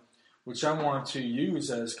 3:1, which I want to use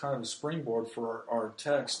as kind of a springboard for our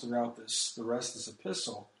text throughout the rest of this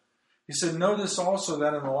epistle. He said, notice also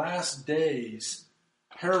that in the last days,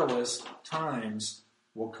 perilous times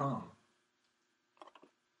will come.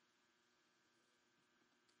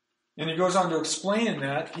 And he goes on to explain in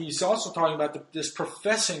that, he's also talking about this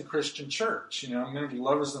professing Christian church. You know, going to be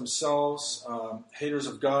lovers themselves, haters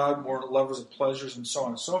of God, more lovers of pleasures, and so on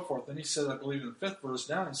and so forth. And he says, I believe in the 5th verse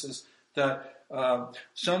down, he says that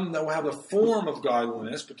some that will have the form of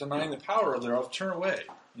godliness, but denying the power thereof, turn away.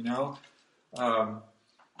 You know,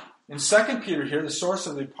 in 2 Peter here, the source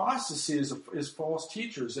of the apostasy is false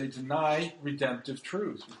teachers. They deny redemptive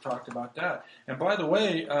truth. We've talked about that. And by the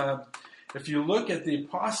way, if you look at the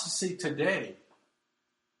apostasy today,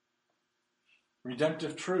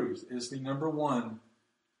 redemptive truth is the number one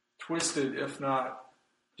twisted, if not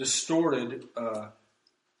distorted,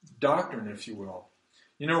 doctrine, if you will.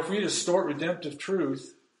 You know, if we distort redemptive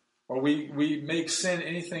truth, or we make sin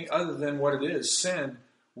anything other than what it is, sin,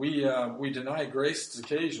 we deny grace's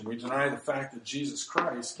occasion. We deny the fact that Jesus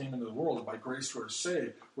Christ came into the world, and by grace we're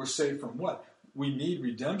saved. We're saved from what? We need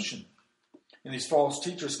redemption. And these false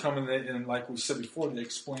teachers come in, and like we said before, they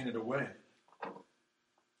explain it away.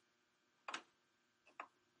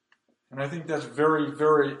 And I think that's very,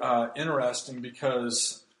 very interesting,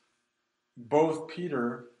 because both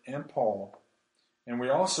Peter and Paul, and we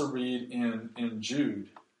also read in Jude,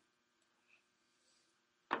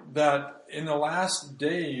 that in the last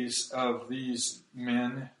days of these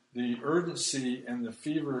men, the urgency and the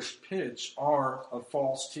feverish pitch are of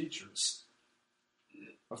false teachers,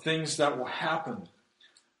 of things that will happen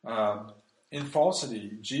in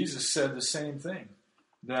falsity. Jesus said the same thing,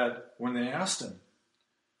 that when they asked him,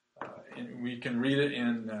 and we can read it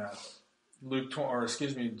in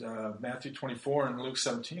Matthew 24 and Luke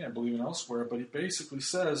 17, I believe, and elsewhere, but he basically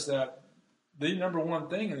says that the number one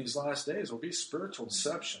thing in these last days will be spiritual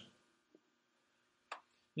deception.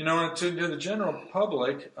 You know, to the general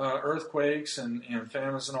public, earthquakes and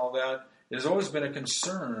famines and all that has always been a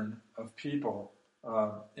concern of people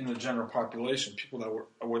in the general population, people that were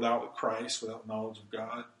without Christ, without knowledge of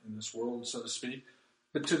God in this world, so to speak.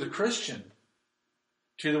 But to the Christian,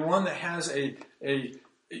 to the one that has a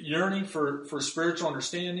yearning for spiritual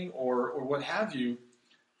understanding or what have you,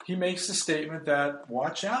 he makes the statement that,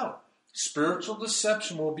 watch out, spiritual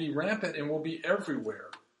deception will be rampant and will be everywhere.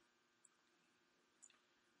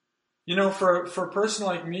 You know, for a person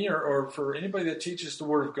like me or for anybody that teaches the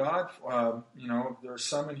Word of God, you know, there are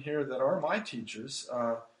some in here that are my teachers.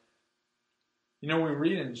 You know, we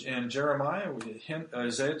read in Jeremiah,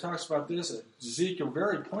 Isaiah talks about this, Ezekiel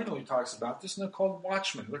very pointedly talks about this, and they're called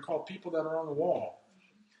watchmen. They're called people that are on the wall.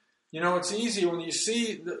 You know, it's easy when you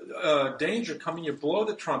see danger coming, you blow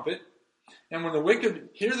the trumpet, and when the wicked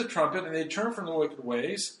hear the trumpet and they turn from the wicked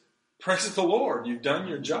ways, praise the Lord, you've done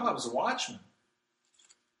your job as a watchman.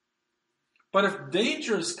 But if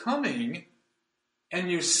danger is coming, and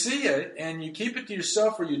you see it, and you keep it to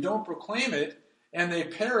yourself or you don't proclaim it, and they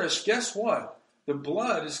perish, guess what? The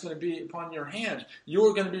blood is going to be upon your hands.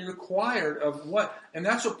 You're going to be required of what? And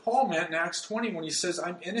that's what Paul meant in Acts 20 when he says,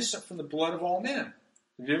 I'm innocent from the blood of all men.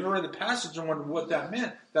 If you ever read the passage and wondered what that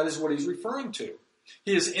meant, that is what he's referring to.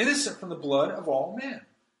 He is innocent from the blood of all men.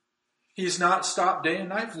 He's not stopped day and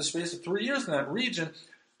night for the space of 3 years in that region,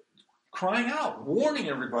 crying out, warning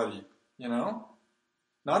everybody, you know.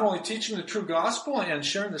 Not only teaching the true gospel and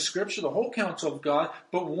sharing the scripture, the whole counsel of God,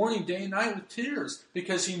 but warning day and night with tears,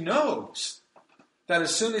 because he knows that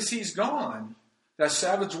as soon as he's gone, that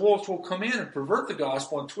savage wolves will come in and pervert the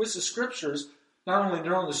gospel and twist the scriptures, not only in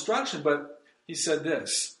their own destruction, but he said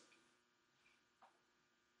this,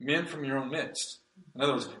 men from your own midst. In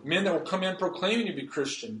other words, men that will come in proclaiming to be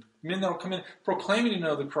Christian, men that will come in proclaiming to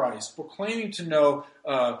know the Christ, proclaiming to know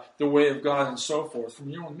the way of God and so forth from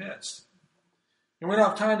your own midst. And we don't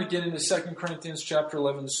have time to get into 2 Corinthians chapter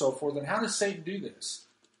 11 and so forth. And how does Satan do this?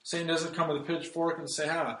 Satan doesn't come with a pitchfork and say,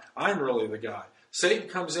 I'm really the guy. Satan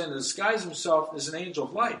comes in and disguises himself as an angel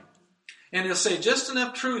of light. And he'll say just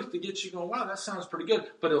enough truth to get you going, wow, that sounds pretty good.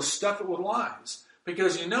 But he'll stuff it with lies.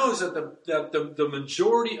 Because he knows that the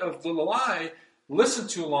majority of the lie listened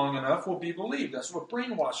to long enough will be believed. That's what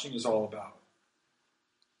brainwashing is all about.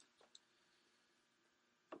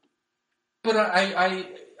 But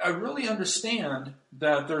I really understand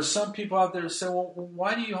that there are some people out there who say, well,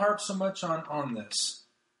 why do you harp so much on this?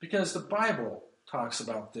 Because the Bible talks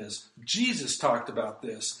about this. Jesus talked about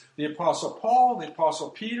this. The Apostle Paul, the Apostle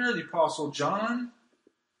Peter, the Apostle John,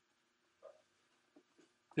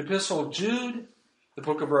 the Epistle of Jude, the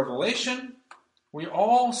book of Revelation. We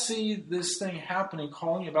all see this thing happening,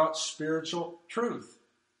 calling about spiritual truth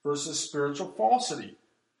versus spiritual falsity.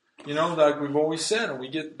 You know, like we've always said,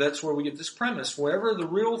 and that's where we get this premise. Wherever the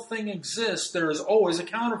real thing exists, there is always a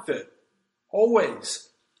counterfeit. Always.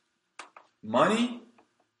 Money,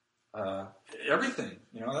 everything.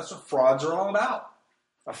 You know, that's what frauds are all about.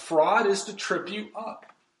 A fraud is to trip you up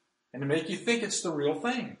and to make you think it's the real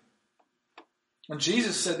thing. And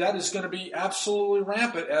Jesus said that is going to be absolutely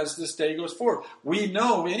rampant as this day goes forward. We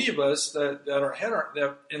know, any of us,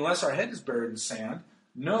 that unless our head is buried in sand,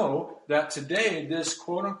 know that today this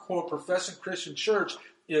quote-unquote professing Christian church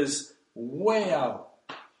is way out.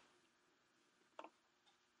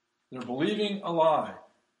 They're believing a lie.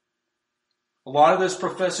 A lot of this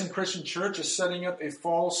professing Christian church is setting up a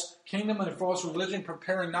false kingdom and a false religion,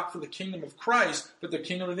 preparing not for the kingdom of Christ, but the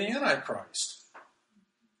kingdom of the Antichrist.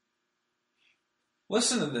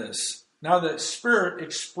 Listen to this. Now the Spirit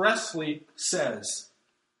expressly says,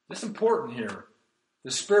 this is important here.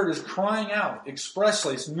 The Spirit is crying out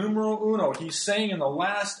expressly. It's numero uno. He's saying in the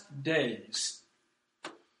last days.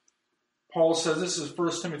 Paul says, this is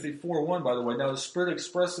 1 Timothy 4:1, by the way. Now the Spirit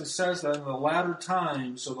expressly says that in the latter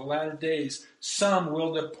times, or the latter days, some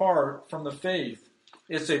will depart from the faith.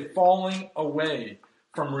 It's a falling away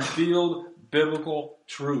from revealed biblical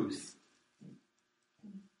truth.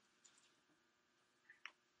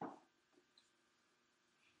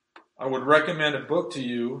 I would recommend a book to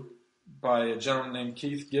you by a gentleman named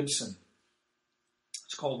Keith Gibson.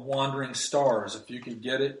 It's called Wandering Stars. If you can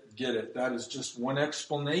get it, get it. That is just one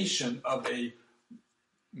explanation of a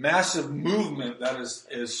massive movement that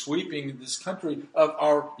is sweeping this country of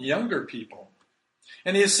our younger people.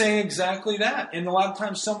 And he is saying exactly that. And a lot of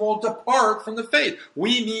times some will depart from the faith.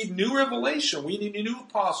 We need new revelation. We need new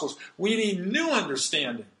apostles. We need new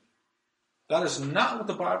understanding. That is not what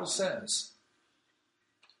the Bible says.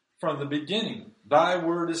 From the beginning, thy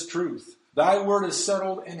word is truth. Thy word is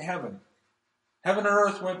settled in heaven. Heaven and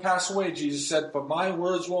earth will pass away, Jesus said, but my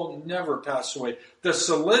words will never pass away. The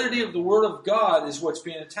solidity of the word of God is what's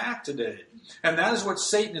being attacked today. And that is what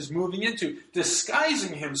Satan is moving into,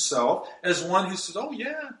 disguising himself as one who says, oh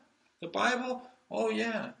yeah, the Bible, oh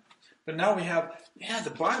yeah. But now we have,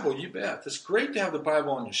 the Bible, you bet. It's great to have the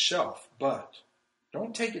Bible on your shelf, but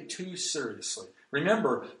don't take it too seriously.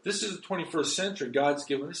 Remember, this is the 21st century. God's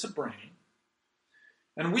given us a brain.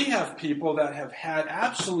 And we have people that have had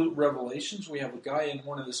absolute revelations. We have a guy in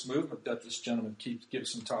one of this movement that this gentleman Keith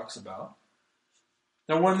Gibson talks about.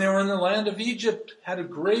 Now, when they were in the land of Egypt, had a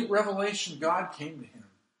great revelation. God came to him.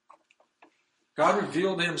 God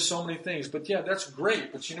revealed to him so many things. But yeah, that's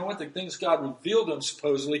great. But you know what? The things God revealed to him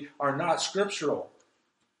supposedly are not scriptural.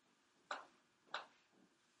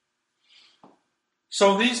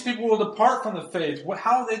 So these people will depart from the faith.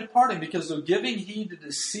 How are they departing? Because they're giving heed to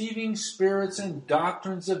deceiving spirits and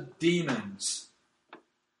doctrines of demons.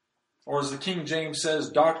 Or as the King James says,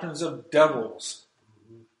 doctrines of devils.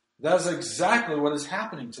 That's exactly what is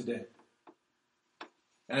happening today.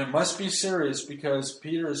 And it must be serious because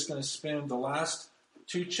Peter is going to spend the last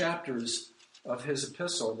 2 chapters of his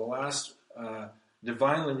epistle, the last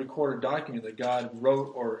divinely recorded document that God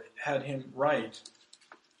wrote or had him write,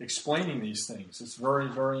 explaining these things. It's very,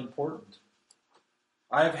 very important.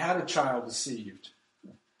 I have had a child deceived.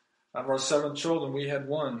 Out of our 7 children, we had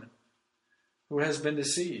one who has been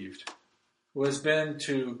deceived, who has been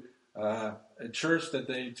to a church that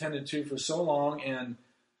they attended to for so long, and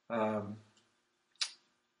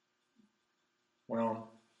well,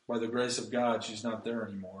 by the grace of God, she's not there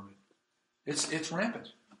anymore. It's rampant.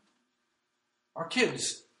 Our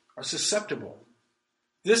kids are susceptible.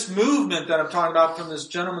 This movement that I'm talking about from this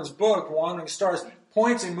gentleman's book, Wandering Stars,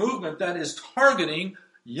 points a movement that is targeting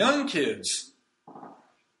young kids.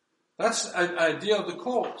 That's an idea of the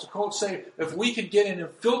cult. The cults say, if we could get in and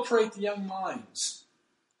infiltrate the young minds.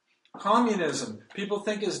 Communism, people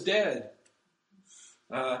think is dead.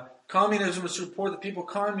 Communism is to report that people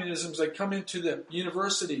communisms that come into the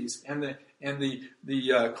universities and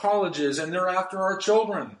the colleges, and they're after our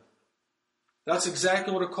children. That's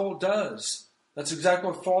exactly what a cult does. That's exactly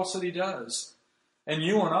what falsity does. And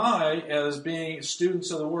you and I, as being students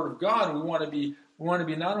of the Word of God, we want to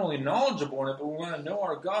be not only knowledgeable in it, but we want to know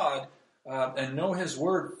our God and know His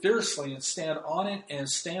Word fiercely and stand on it and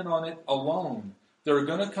stand on it alone. There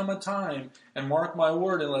going to come a time, and mark my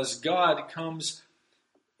word, unless God comes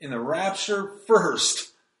in the rapture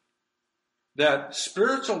first, that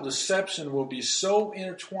spiritual deception will be so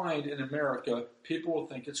intertwined in America, people will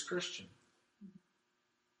think it's Christian.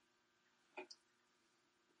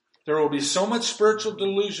 There will be so much spiritual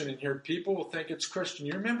delusion in here, people will think it's Christian.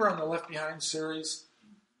 You remember on the Left Behind series,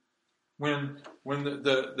 when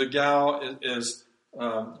the gal is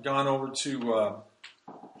gone over to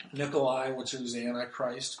Nikolai, which is the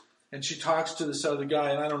Antichrist, and she talks to this other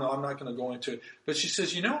guy, and I don't know, I'm not going to go into it, but she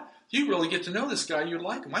says, you really get to know this guy, you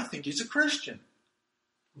like him. I think he's a Christian.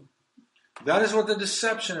 That is what the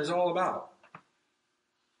deception is all about.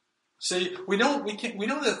 See, we know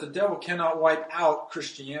that the devil cannot wipe out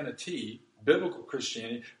Christianity, biblical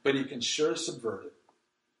Christianity, but he can sure subvert it.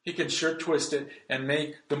 He can sure twist it and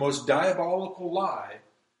make the most diabolical lie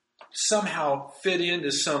somehow fit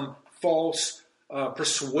into some false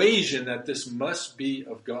persuasion that this must be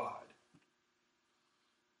of God.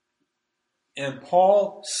 And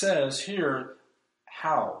Paul says here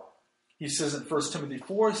how. He says in 1 Timothy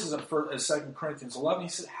 4, he says in 2 Corinthians 11, he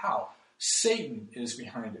says how. Satan is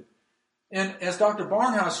behind it. And as Dr.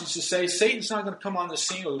 Barnhouse used to say, Satan's not going to come on the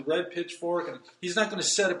scene with a red pitchfork, and he's not going to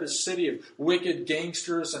set up a city of wicked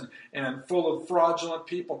gangsters and full of fraudulent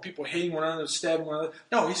people hating one another, stabbing one another.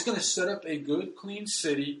 No, he's going to set up a good, clean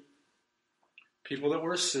city, people that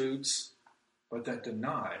wear suits, but that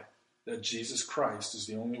deny that Jesus Christ is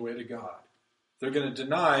the only way to God. They're going to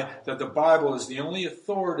deny that the Bible is the only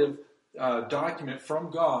authoritative document from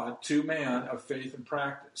God to man of faith and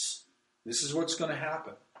practice. This is what's going to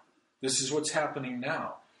happen. This is what's happening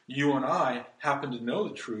now. You and I happen to know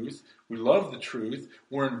the truth. We love the truth.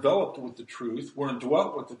 We're enveloped with the truth. We're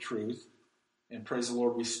indwelt with the truth. And praise the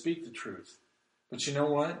Lord, we speak the truth. But you know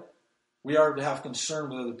what? We are to have concern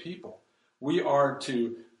with other people. We are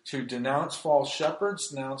to denounce false shepherds,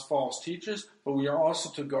 denounce false teachers, but we are also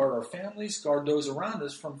to guard our families, guard those around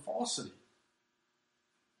us from falsity.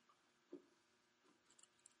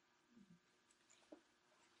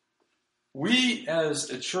 We as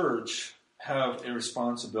a church have a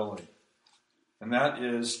responsibility, and that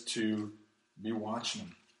is to be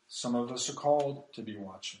watchmen. Some of us are called to be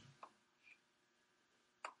watchmen.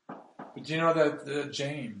 But do you know that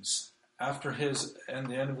James, after the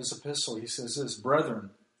end of his epistle, he says this, brethren,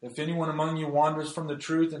 if anyone among you wanders from the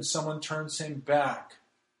truth and someone turns him back,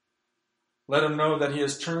 let him know that he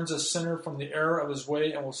has turned a sinner from the error of his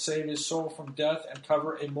way and will save his soul from death and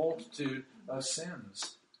cover a multitude of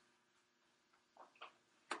sins.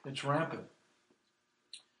 It's rampant.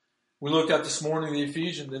 We looked at this morning the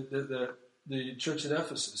Ephesians, the church at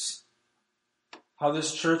Ephesus. How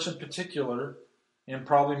this church in particular, and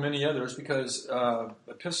probably many others, because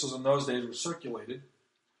epistles in those days were circulated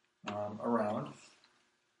around.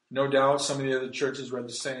 No doubt some of the other churches read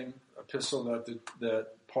the same epistle that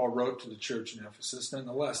Paul wrote to the church in Ephesus.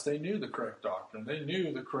 Nonetheless, they knew the correct doctrine. They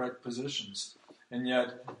knew the correct positions. and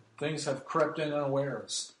yet things have crept in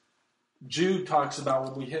unawares. Jude talks about,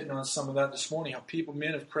 we'll be hitting on some of that this morning, how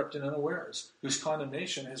men have crept in unawares, whose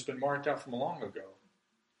condemnation has been marked out from long ago.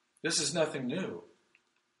 This is nothing new.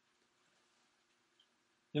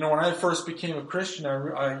 When I first became a Christian,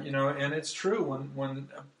 and it's true, when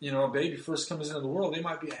a baby first comes into the world, they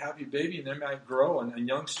might be a happy baby and they might grow, and a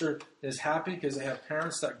youngster is happy because they have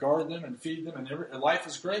parents that guard them and feed them, and life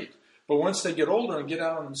is great. But once they get older and get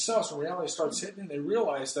out on themselves, when reality starts hitting them, they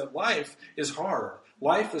realize that life is hard.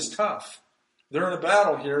 Life is tough. They're in a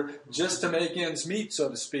battle here just to make ends meet, so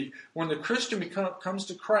to speak. When the Christian comes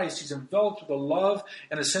to Christ, he's enveloped with a love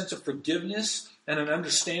and a sense of forgiveness and an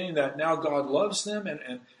understanding that now God loves them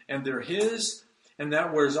and they're his. And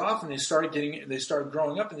that wears off, and they start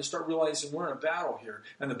growing up, and they start realizing we're in a battle here.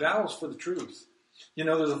 And the battle's for the truth.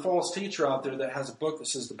 There's a false teacher out there that has a book that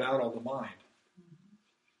says The Battle of the Mind.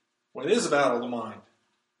 Well, it is a battle of the mind.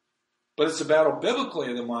 But it's a battle biblically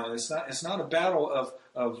of the mind. It's not a battle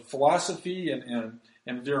of philosophy and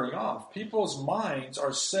veering off. People's minds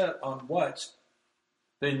are set on what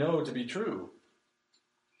they know to be true.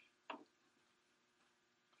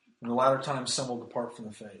 In the latter times, some will depart from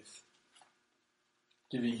the faith,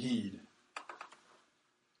 giving heed.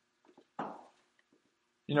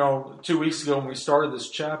 2 weeks ago when we started this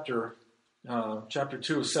chapter 2 of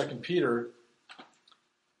 2 Peter,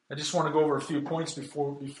 I just want to go over a few points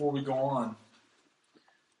before we go on.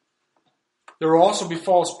 There will also be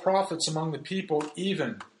false prophets among the people,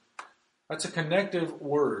 even. That's a connective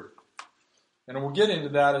word. And we'll get into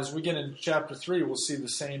that as we get into chapter 3. We'll see the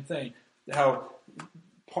same thing. How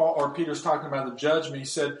Peter's talking about the judgment. He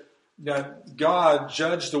said that God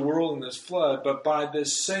judged the world in this flood, but by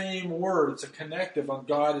this same word, it's a connective on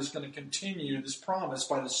God is going to continue this promise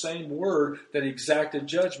by the same word that he exacted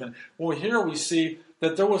judgment. Well, here we see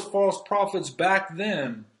that there was false prophets back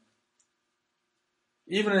then,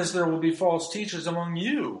 even as there will be false teachers among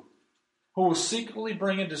you, who will secretly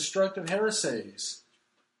bring in destructive heresies,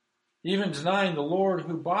 even denying the Lord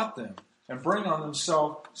who bought them, and bring on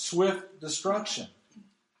themselves swift destruction.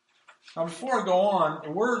 Now, before I go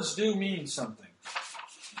on, words do mean something.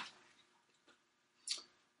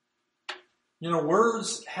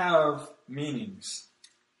 Words have meanings.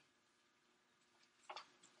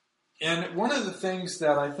 And one of the things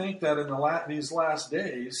that I think that in these last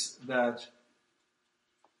days that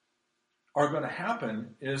are going to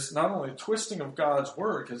happen is not only a twisting of God's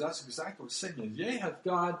word, because that's exactly what it's saying. Yea, hath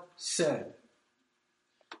God said.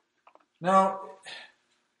 Now,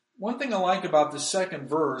 one thing I like about the second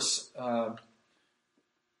verse,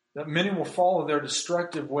 that many will follow their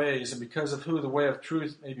destructive ways, and because of who the way of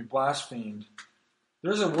truth may be blasphemed.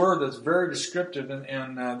 There's a word that's very descriptive,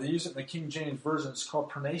 and they use it in the King James Version. It's called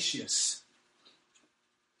pernicious.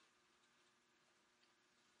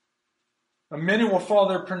 And many will follow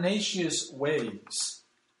their pernicious ways.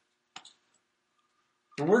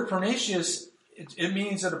 The word pernicious, it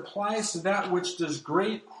means it applies to that which does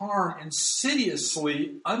great harm,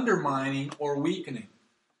 insidiously undermining or weakening.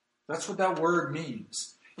 That's what that word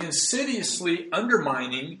means. Insidiously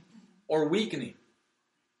undermining or weakening.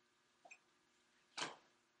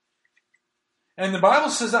 And the Bible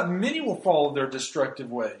says that many will follow their destructive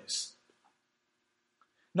ways.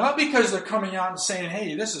 Not because they're coming out and saying,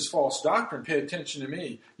 hey, this is false doctrine, pay attention to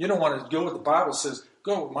me. You don't want to go with the Bible says,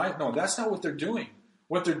 go with my... No, that's not what they're doing.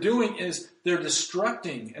 What they're doing is they're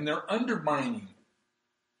destructing and they're undermining.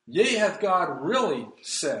 Yea, hath God really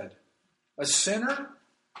said. A sinner?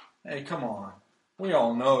 Hey, come on. We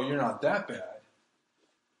all know you're not that bad.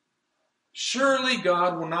 Surely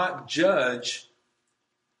God will not judge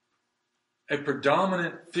a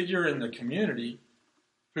predominant figure in the community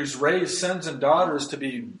who's raised sons and daughters to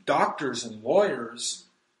be doctors and lawyers,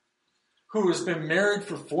 who has been married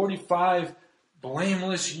for 45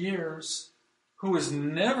 blameless years, who has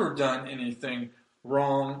never done anything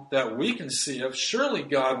wrong that we can see of. Surely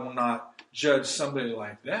God will not judge somebody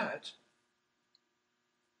like that.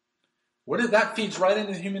 That feeds right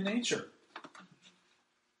into human nature.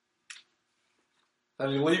 That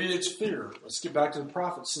alleviates fear. Let's get back to the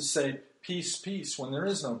prophets to say, peace, peace, when there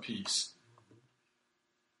is no peace.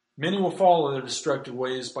 Many will follow their destructive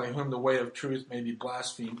ways, by whom the way of truth may be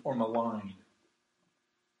blasphemed or maligned.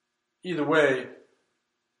 Either way,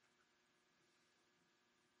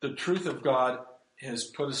 the truth of God is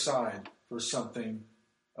put aside for something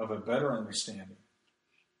of a better understanding.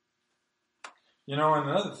 And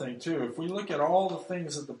another thing too, if we look at all the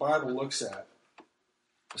things that the Bible looks at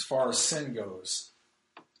as far as sin goes,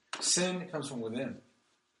 sin comes from within.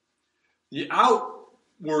 The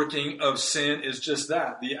outworking of sin is just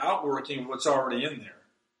that, the outworking of what's already in there.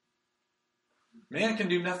 Man can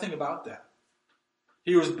do nothing about that.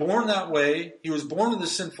 He was born that way. He was born with a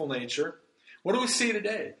sinful nature. What do we see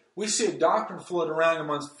today? We see a doctrine float around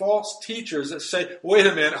amongst false teachers that say, wait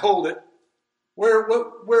a minute, hold it. Where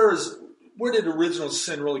did original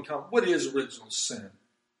sin really come? What is original sin?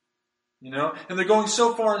 And they're going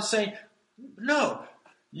so far and saying, no,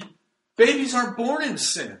 babies aren't born in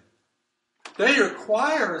sin. They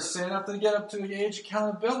acquire a sin after they get up to the age of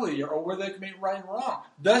accountability or where they can make right and wrong.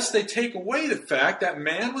 Thus, they take away the fact that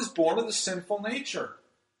man was born with a sinful nature.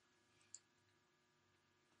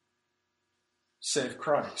 Save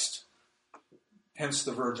Christ. Hence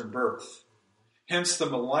the virgin birth. Hence the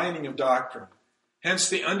maligning of doctrine. Hence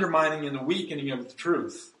the undermining and the weakening of the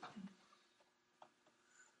truth.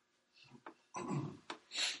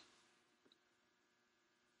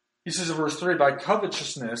 He says in verse 3, by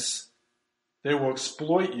covetousness they will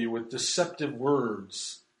exploit you with deceptive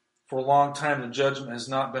words. For a long time the judgment has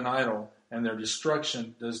not been idle, and their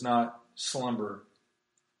destruction does not slumber.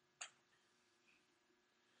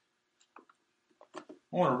 I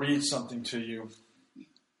want to read something to you.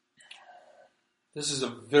 This is a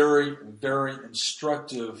very, very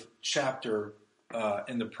instructive chapter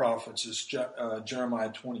in the prophets. It's Jeremiah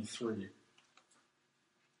 23. You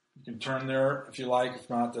can turn there if you like.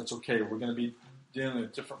 If not, that's okay. We're going to be dealing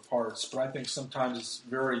with different parts. But I think sometimes it's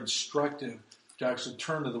very instructive to actually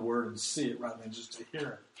turn to the Word and see it rather than just to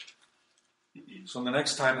hear it. So the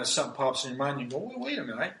next time that something pops in your mind, you go, well, wait a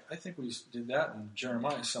minute. I think we did that in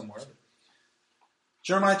Jeremiah somewhere.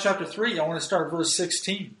 Jeremiah chapter 3, I want to start at verse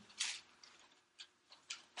 16.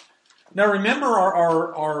 Now remember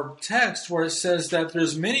our text where it says that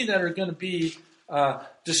there's many that are going to be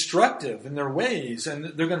destructive in their ways, and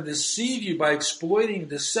they're going to deceive you by exploiting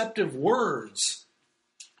deceptive words.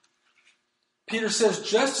 Peter says,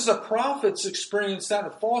 just as the prophets experienced that,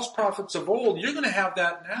 the false prophets of old, you're going to have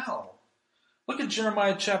that now. Look at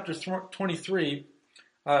Jeremiah chapter 23,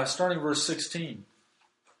 starting verse 16.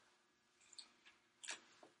 It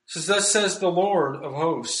says, thus says the Lord of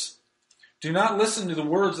hosts, do not listen to the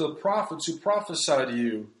words of the prophets who prophesy to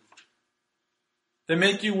you. They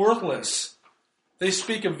make you worthless. They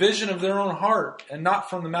speak a vision of their own heart and not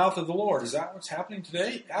from the mouth of the Lord. Is that what's happening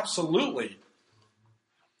today? Absolutely.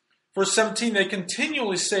 Verse 17, they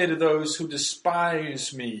continually say to those who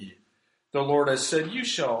despise me, the Lord has said, you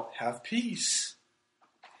shall have peace.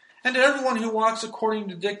 And to everyone who walks according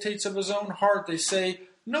to the dictates of his own heart, they say,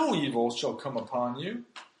 no evil shall come upon you.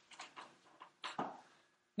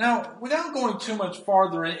 Now, without going too much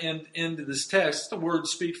farther into this text, the word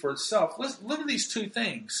speaks for itself. Let's look at these two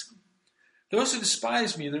things. Those who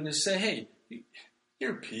despise me, they're going to say, hey,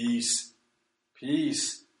 you're peace,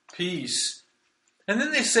 peace, peace. And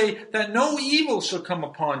then they say that no evil shall come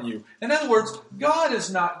upon you. In other words, God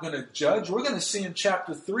is not going to judge. We're going to see in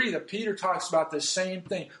chapter 3 that Peter talks about the same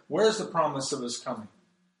thing. Where's the promise of his coming?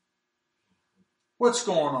 What's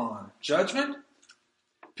going on? Judgment?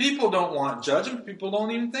 People don't want judgment. People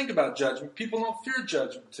don't even think about judgment. People don't fear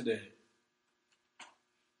judgment today.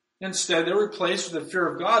 Instead, they're replaced with the fear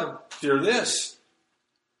of God and fear this.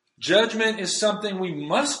 Judgment is something we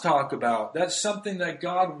must talk about. That's something that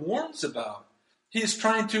God warns about. He's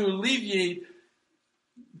trying to alleviate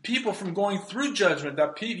people from going through judgment.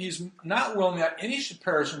 That he's not willing that any should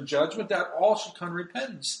perish in judgment, that all should come to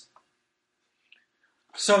repentance.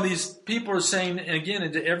 So these people are saying, and again,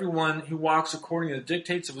 and to everyone who walks according to the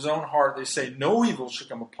dictates of his own heart, they say, no evil shall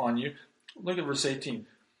come upon you. Look at verse 18.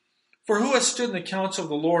 For who has stood in the counsel of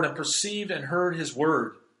the Lord and perceived and heard his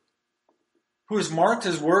word? Who has marked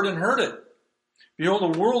his word and heard it?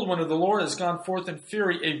 Behold, the whirlwind of the Lord has gone forth in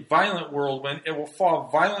fury, a violent whirlwind. It will fall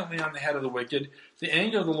violently on the head of the wicked. The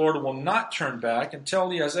anger of the Lord will not turn back until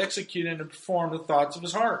he has executed and performed the thoughts of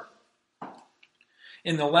his heart.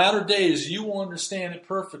 In the latter days, you will understand it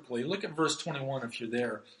perfectly. Look at verse 21 if you're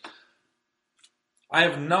there. I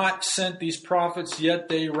have not sent these prophets, yet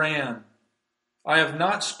they ran. I have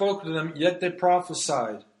not spoken to them, yet they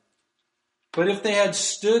prophesied. But if they had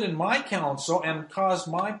stood in my counsel and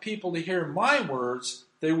caused my people to hear my words,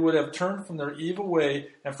 they would have turned from their evil way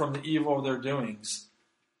and from the evil of their doings.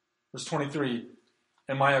 Verse 23,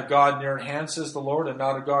 am I a God near at hand, says the Lord, and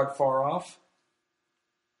not a God far off?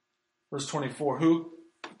 Verse 24, who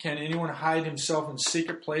can anyone hide himself in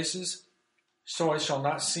secret places? So I shall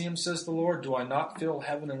not see him, says the Lord. Do I not fill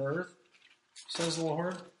heaven and earth, says the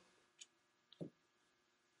Lord?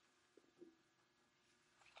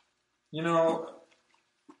 You know,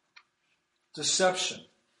 deception.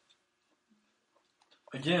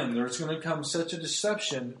 Again, there's going to come such a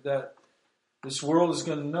deception that this world is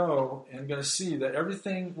going to know and going to see that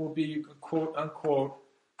everything will be, quote unquote,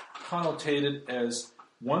 connotated as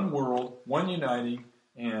one world, one uniting,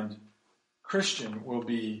 and Christian will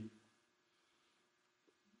be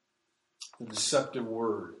the deceptive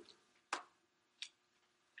word.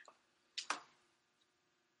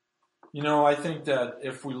 I think that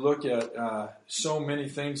if we look at so many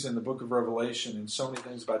things in the book of Revelation and so many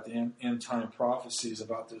things about the end time prophecies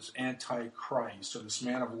about this Antichrist or this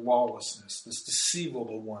man of lawlessness, this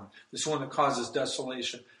deceivable one, this one that causes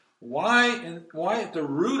desolation, why at the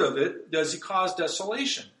root of it does he cause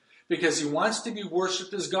desolation? Because he wants to be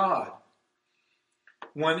worshipped as God.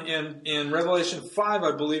 When in Revelation 5,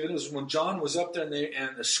 I believe it is, when John was up there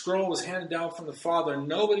and the scroll was handed down from the Father and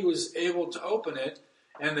nobody was able to open it,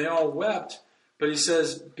 and they all wept. But he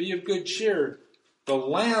says, be of good cheer. The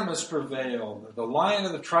Lamb has prevailed. The Lion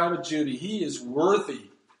of the tribe of Judah. He is worthy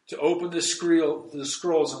to open the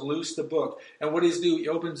scrolls and loose the book. And what does he do? He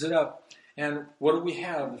opens it up. And what do we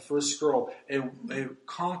have? The first scroll. A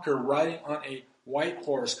conqueror riding on a white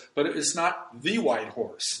horse. But it's not the white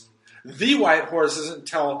horse. The white horse isn't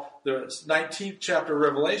until the 19th chapter of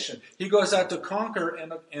Revelation. He goes out to conquer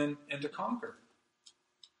and to conquer.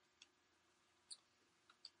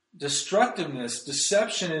 Destructiveness,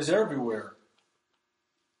 deception is everywhere.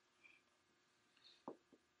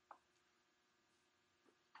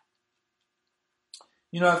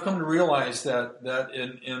 I've come to realize that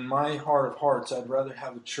in my heart of hearts, I'd rather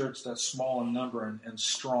have a church that's small in number and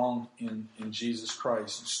strong in Jesus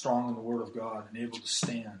Christ, and strong in the Word of God, and able to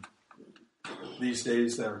stand these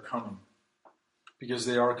days that are coming. Because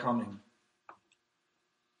they are coming.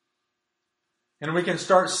 And we can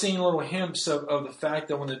start seeing little hints of the fact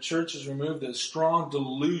that when the church is removed, there's a strong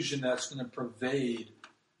delusion that's going to pervade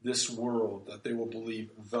this world, that they will believe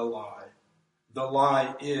the lie. The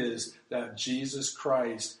lie is that Jesus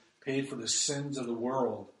Christ paid for the sins of the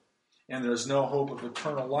world, and there's no hope of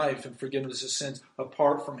eternal life and forgiveness of sins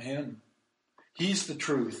apart from Him. He's the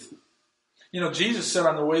truth. Jesus said,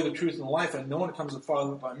 I'm the way, the truth, and the life, and no one comes to the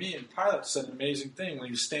Father but by me. And Pilate said an amazing thing when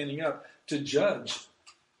he was standing up to judge.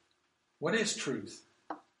 What is truth?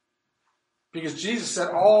 Because Jesus said,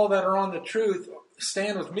 all that are on the truth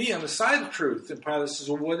stand with me on the side of truth. And Pilate says,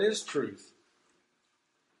 well, what is truth?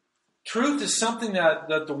 Truth is something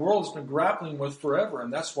that the world has been grappling with forever,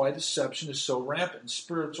 and that's why deception is so rampant,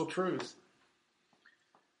 spiritual truth.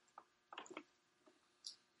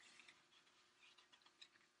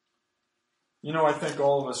 I think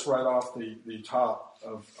all of us right off the top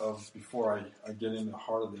of before I get into the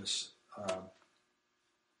heart of this,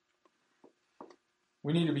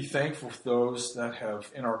 we need to be thankful for those that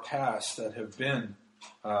have, in our past, that have been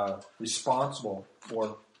responsible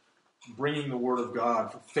for bringing the Word of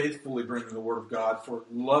God, for faithfully bringing the Word of God, for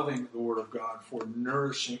loving the Word of God, for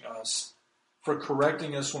nourishing us, for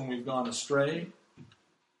correcting us when we've gone astray,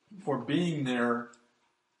 for being there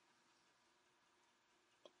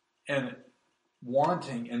and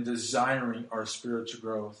wanting and desiring our spiritual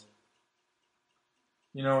growth.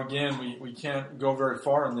 Again, we can't go very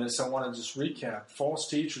far in this. I want to just recap. False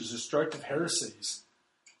teachers, destructive heresies.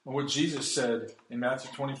 And what Jesus said in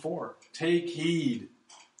Matthew 24. Take heed.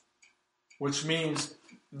 Which means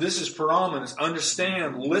this is predominance.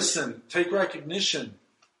 Understand, listen, take recognition.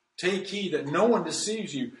 Take heed that no one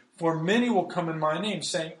deceives you. For many will come in my name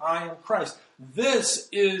saying, I am Christ. This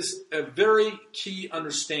is a very key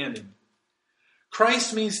understanding.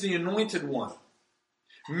 Christ means the anointed one.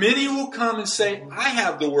 Many will come and say, I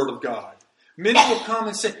have the Word of God. Many will come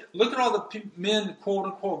and say, look at all the men, quote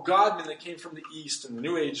unquote, God men that came from the East and the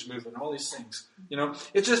New Age movement, all these things.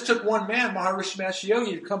 It just took one man, Maharishi Mahesh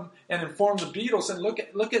Yogi, to come and inform the Beatles, and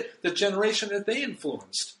look at the generation that they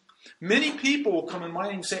influenced. Many people will come in my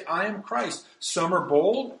name and say, I am Christ. Some are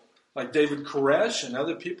bold, like David Koresh and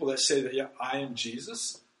other people that say that, yeah, I am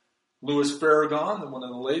Jesus. Louis Farragon, one of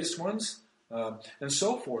the latest ones, and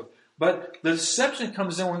so forth. But the deception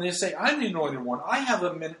comes in when they say, I'm the anointed one. I have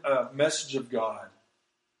a message of God.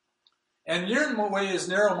 And your way is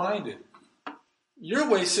narrow-minded. Your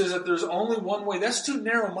way says that there's only one way. That's too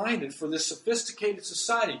narrow-minded for this sophisticated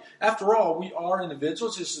society. After all, we are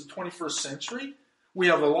individuals. This is the 21st century. We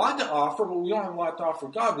have a lot to offer, but we don't have a lot to offer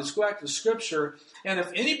God. Let's go back to the Scripture. And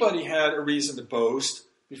if anybody had a reason to boast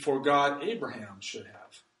before God, Abraham should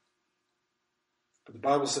have. But the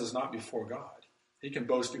Bible says not before God. He can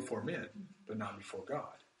boast before men, but not before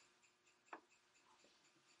God.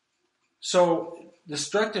 So,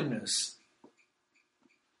 destructiveness.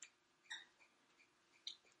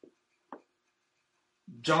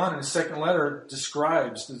 John, in his second letter,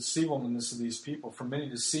 describes the deceivableness of these people. For many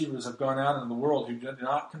deceivers have gone out into the world who do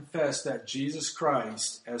not confess that Jesus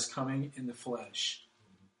Christ as coming in the flesh.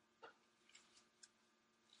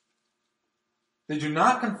 They do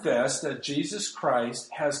not confess that Jesus Christ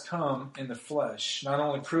has come in the flesh, not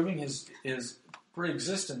only proving his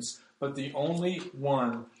pre-existence, but the only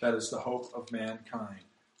one that is the hope of mankind.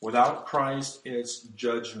 Without Christ, it's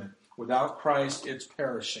judgment. Without Christ, it's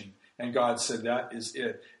perishing. And God said that is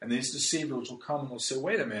it. And these deceivers will come and they'll say,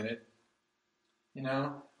 wait a minute.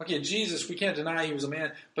 Okay, Jesus, we can't deny he was a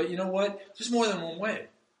man. But you know what? There's more than one way.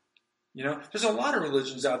 There's a lot of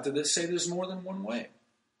religions out there that say there's more than one way.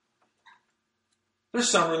 There's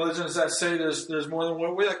some religions that say there's more than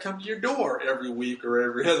one way that come to your door every week or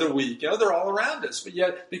every other week. They're all around us. But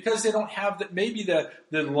yet, because they don't have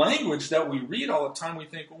the language that we read all the time, we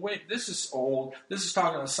think, well, wait, this is old. This is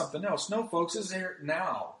talking about something else. No, folks, this is here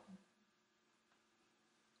now.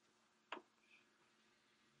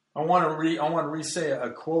 I want to re-say a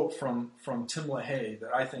quote from Tim LaHaye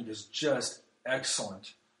that I think is just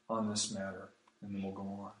excellent on this matter, and then we'll go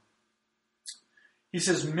on. He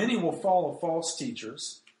says, many will follow false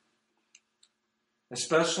teachers,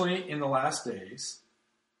 especially in the last days.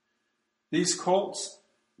 These cults,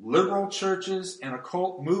 liberal churches, and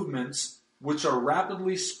occult movements, which are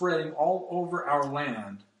rapidly spreading all over our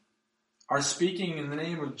land, are speaking in the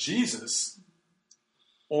name of Jesus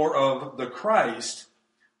or of the Christ,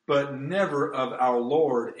 but never of our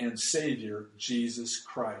Lord and Savior, Jesus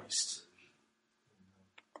Christ.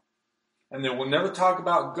 And they will never talk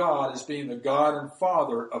about God as being the God and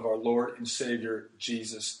Father of our Lord and Savior,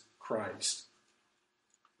 Jesus Christ.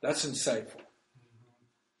 That's insightful.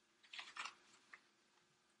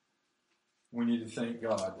 We need to thank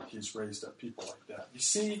God that he's raised up people like that. You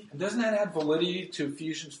see, doesn't that add validity to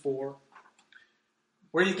Ephesians 4?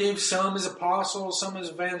 Where he gave some as apostles, some as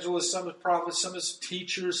evangelists, some as prophets, some as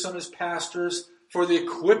teachers, some as pastors, for the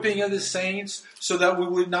equipping of the saints, so that we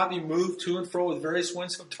would not be moved to and fro with various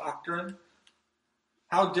winds of doctrine.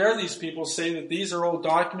 How dare these people say that these are old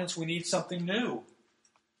documents, we need something new?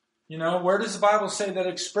 Where does the Bible say that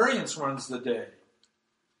experience runs the day?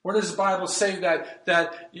 Where does the Bible say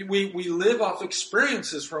that we live off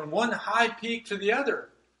experiences from one high peak to the other?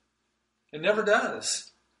 It never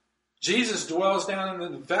does. Jesus dwells down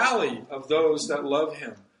in the valley of those that love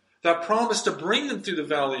him. That promise to bring them through the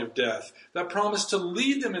valley of death. That promise to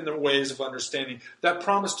lead them in their ways of understanding. That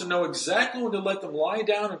promise to know exactly when to let them lie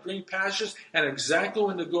down in green pastures and exactly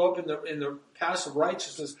when to go up in the paths of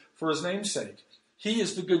righteousness for his name's sake. He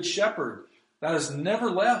is the good shepherd that has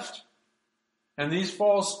never left. And these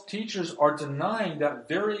false teachers are denying that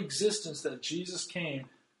very existence that Jesus came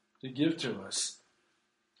to give to us.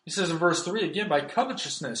 He says in verse 3 again, by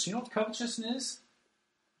covetousness. You know what covetousness is?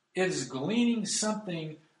 It is gleaning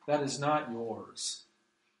something that is not yours.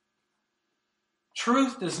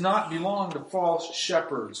 Truth does not belong to false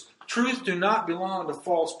shepherds. Truth do not belong to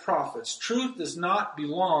false prophets. Truth does not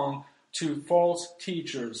belong to false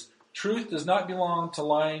teachers. Truth does not belong to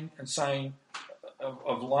lying and sign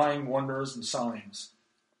of lying wonders and signs.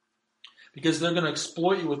 Because they're going to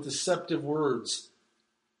exploit you with deceptive words.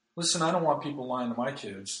 Listen, I don't want people lying to my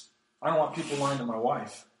kids. I don't want people lying to my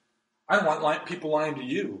wife. I don't want people lying to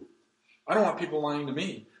you. I don't want people lying to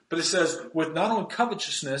me. But it says, with not only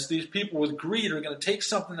covetousness, these people with greed are going to take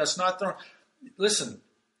something that's not their own. Listen,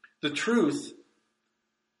 the truth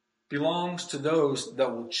belongs to those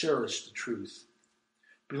that will cherish the truth.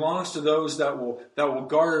 Belongs to those that will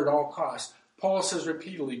guard it at all costs. Paul says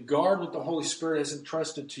repeatedly, guard what the Holy Spirit has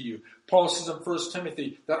entrusted to you. Paul says in 1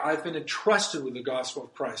 Timothy that I've been entrusted with the gospel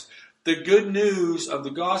of Christ. The good news of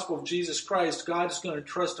the gospel of Jesus Christ, God is going to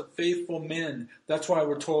trust to faithful men. That's why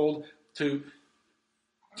we're told to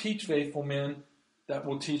teach faithful men that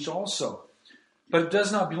will teach also. But it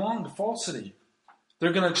does not belong to falsity.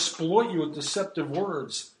 They're going to exploit you with deceptive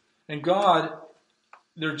words. And God,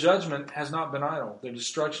 their judgment has not been idle. Their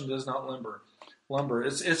destruction does not lumber.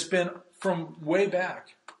 It's been from way back.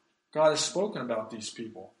 God has spoken about these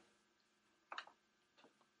people.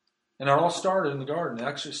 And it all started in the garden. It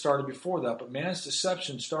actually started before that. But man's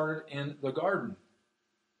deception started in the garden.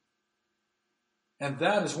 And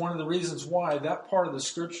that is one of the reasons why that part of the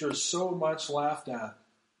scripture is so much laughed at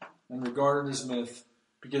and regarded as myth.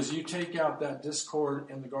 Because you take out that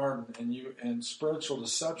discord in the garden and spiritual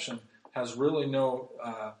deception has really no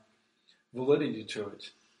validity to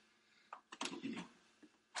it.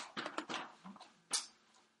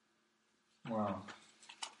 Wow.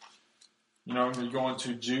 I'm going to go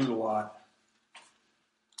into Jude a lot.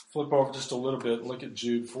 Flip over just a little bit. Look at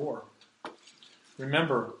Jude 4.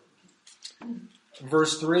 Remember,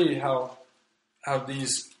 verse 3, how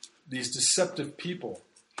these deceptive people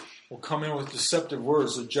will come in with deceptive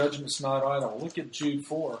words. The judgment's not idle. Look at Jude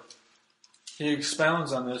 4. He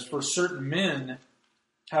expounds on this. For certain men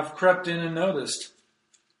have crept in and noticed,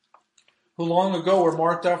 who long ago were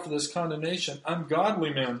marked out for this condemnation,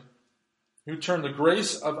 ungodly men who turn the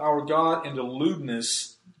grace of our God into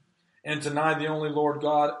lewdness and deny the only Lord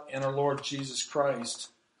God and our Lord Jesus Christ.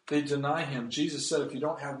 They deny him. Jesus said, if you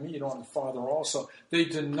don't have me, you don't have the Father also. They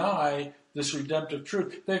deny this redemptive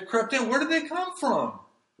truth. They've crept in. Where did they come from?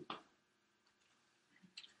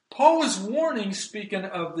 Paul was warning, speaking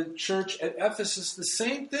of the church at Ephesus, the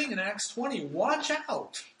same thing in Acts 20. Watch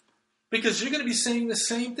out, because you're going to be saying the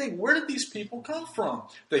same thing. Where did these people come from?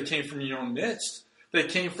 They came from your own midst. They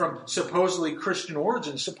came from supposedly Christian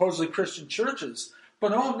origins, supposedly Christian churches.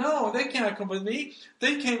 But oh no, they can't come with me.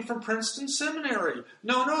 They came from Princeton Seminary.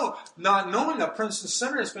 No, not knowing that Princeton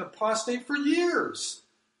Seminary has been apostate for years.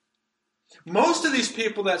 Most of these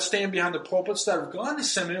people that stand behind the pulpits that have gone to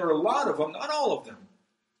seminary, or a lot of them, not all of them,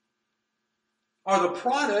 are the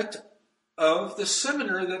product of the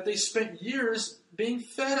seminary that they spent years being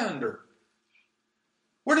fed under.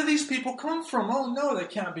 Where do these people come from? Oh no, they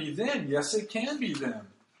can't be them. Yes, they can be them.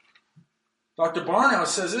 Dr. Barnhouse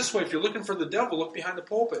says this way, if you're looking for the devil, look behind the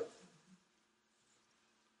pulpit.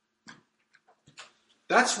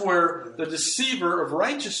 That's where the deceiver of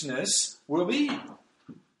righteousness will be,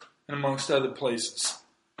 and amongst other places.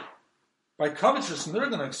 By covetousness, they're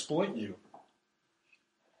going to exploit you.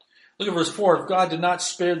 Look at verse 4. If God did not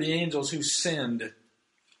spare the angels who sinned.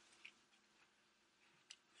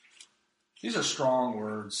 These are strong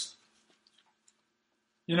words.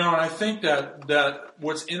 You know, and I think that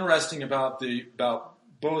what's interesting about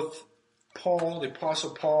both Paul, the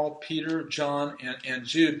Apostle Paul, Peter, John, and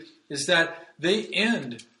Jude, is that they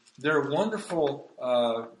end their wonderful,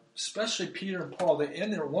 especially Peter and Paul, they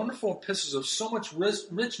end their wonderful epistles of so much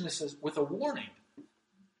richness with a warning.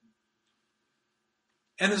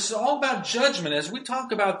 And this is all about judgment. As we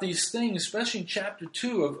talk about these things, especially in chapter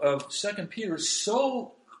 2 of 2 Peter,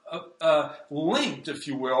 so linked, if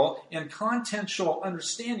you will, in contextual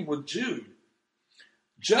understanding with Jude.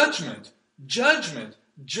 Judgment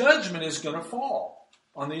is going to fall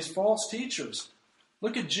on these false teachers.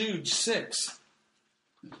 Look at Jude 6.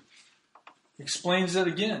 Explains it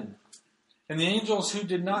again. And the angels who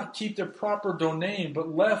did not keep their proper domain,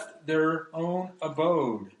 but left their own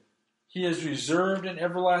abode, he has reserved in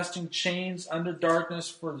everlasting chains under darkness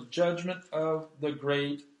for the judgment of the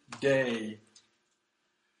great day.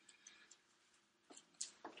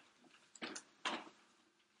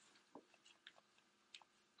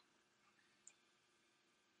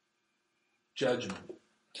 Judgment.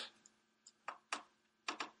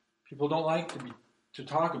 People don't like to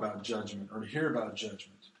talk about judgment or to hear about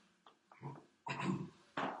judgment.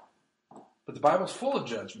 But the Bible's full of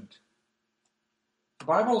judgment. The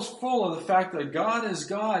Bible is full of the fact that God is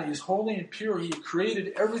God. He's holy and pure. He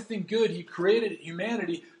created everything good. He created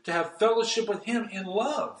humanity to have fellowship with Him in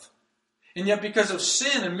love. And yet because of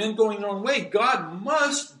sin and men going their own way, God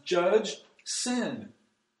must judge sin.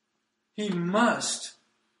 He must.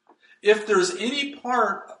 If there's any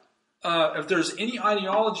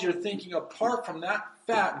ideology or thinking apart from that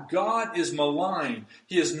fact, God is malign.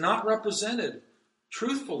 He is not represented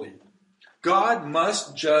truthfully. God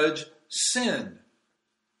must judge sin.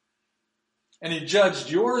 And He judged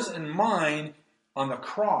yours and mine on the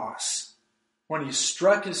cross when He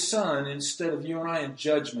struck His Son instead of you and I in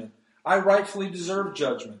judgment. I rightfully deserve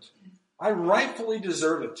judgment. I rightfully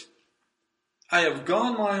deserve it. I have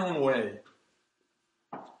gone my own way.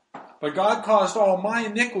 But God caused all my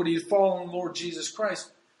iniquity to fall on the Lord Jesus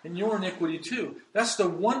Christ, and your iniquity too. That's the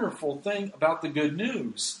wonderful thing about the good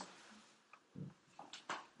news.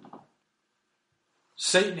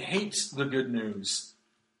 Satan hates the good news.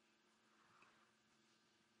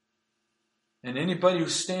 And anybody who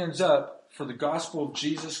stands up for the gospel of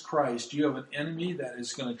Jesus Christ, you have an enemy that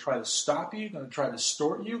is going to try to stop you, going to try to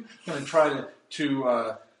distort you, going to try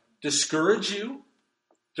to discourage you,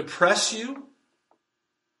 depress you,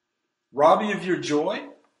 rob you of your joy,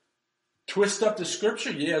 twist up the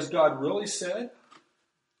scripture. Yeah, as God really said.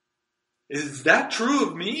 Is that true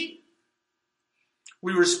of me?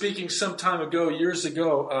 We were speaking some time ago, years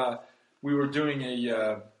ago, we were doing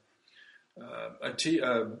a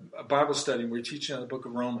Bible study. We were teaching on the book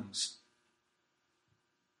of Romans.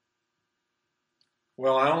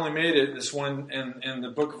 Well, I only made it this one in the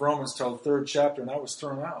book of Romans till the 3rd chapter, and I was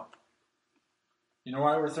thrown out. You know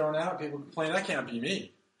why we were thrown out? People complain, that can't be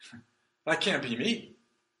me. That can't be me.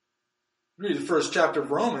 Read the 1st chapter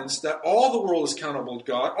of Romans, that all the world is accountable to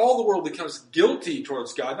God. All the world becomes guilty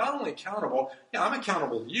towards God. Not only accountable, yeah, I'm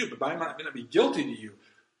accountable to you, but I might not be guilty to you.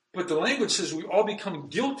 But the language says we all become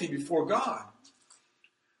guilty before God.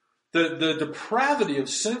 The depravity of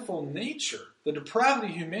sinful nature, the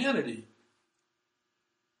depravity of humanity,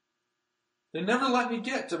 They never let me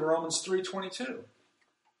get to Romans 3:22.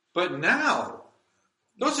 But now,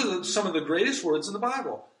 those are some of the greatest words in the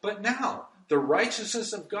Bible. But now, the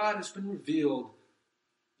righteousness of God has been revealed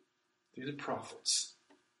through the prophets.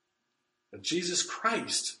 That Jesus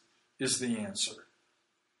Christ is the answer.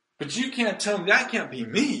 But you can't tell me that can't be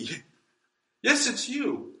me. Yes, it's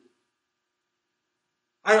you.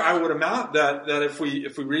 I would amount that if we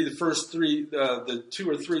read the first three, the two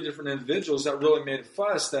or three different individuals that really made a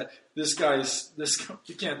fuss, that this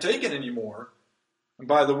you can't take it anymore. And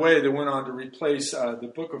by the way, they went on to replace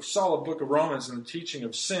the book of Romans and the teaching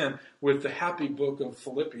of sin with the happy book of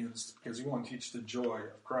Philippians because he wanted to teach the joy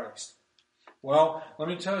of Christ. Well, let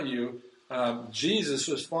me tell you, Jesus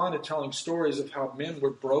was fond of telling stories of how men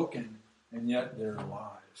were broken and yet they're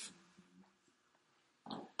alive.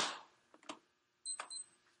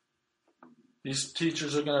 These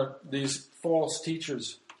false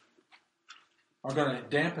teachers are going to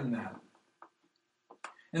dampen that.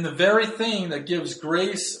 And the very thing that gives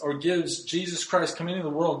grace or gives Jesus Christ coming into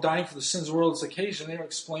the world, dying for the sins of the world, its occasion, they will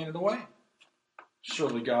explain it away.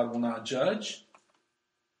 Surely God will not judge.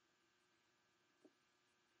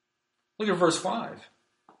 Look at verse 5.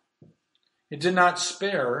 It did not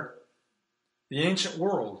spare the ancient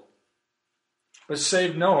world, but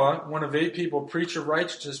saved Noah, one of 8 people, preacher of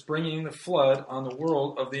righteousness, bringing the flood on the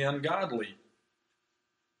world of the ungodly.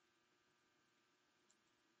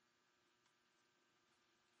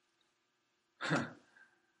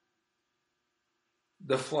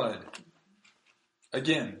 The flood.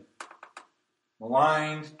 Again,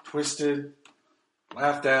 maligned, twisted,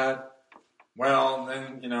 laughed at. Well,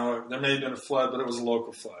 then, there may have been a flood, but it was a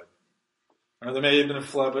local flood. Or there may have been a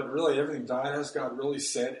flood, but really everything died. Has God really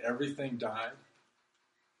said everything died?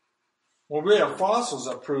 Well, we have fossils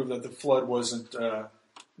that prove that the flood wasn't,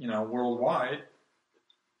 worldwide.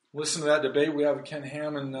 Listen to that debate we have with Ken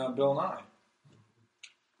Ham and Bill Nye.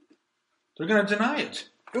 They're going to deny it.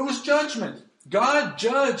 It was judgment. God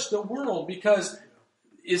judged the world because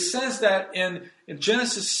it says that in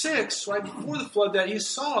Genesis 6, right before the flood, that he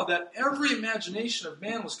saw that every imagination of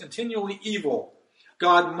man was continually evil.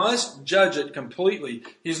 God must judge it completely.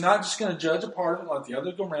 He's not just going to judge a part of it, let the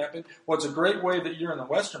other go rampant. Well, it's a great way that you're in the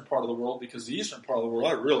western part of the world, because the eastern part of the world,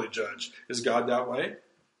 I really judge. Is God that way?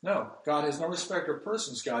 No. God has no respect of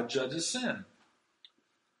persons. God judges sin.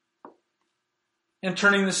 And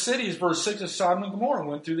turning the cities, verse 6 of Sodom and Gomorrah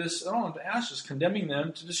went through this on to ashes, condemning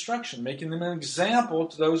them to destruction, making them an example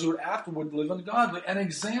to those who would afterward live ungodly. An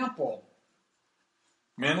example.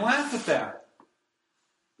 Men laugh at that.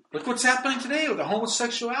 Look what's happening today with the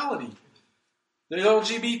homosexuality, the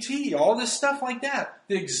LGBT, all this stuff like that.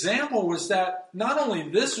 The example was that not only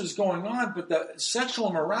this was going on, but the sexual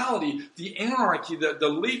immorality, the anarchy, the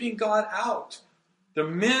leaving God out. The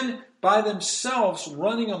men by themselves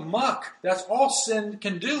running amok. That's all sin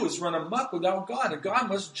can do, is run amok without God. And God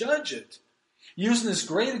must judge it. Using these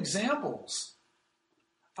great examples.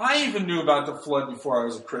 I even knew about the flood before I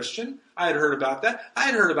was a Christian. I had heard about that. I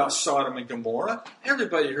had heard about Sodom and Gomorrah.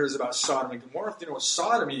 Everybody hears about Sodom and Gomorrah, if they know what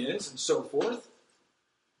sodomy is and so forth.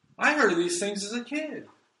 I heard of these things as a kid.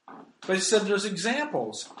 But he said there's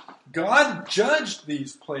examples. God judged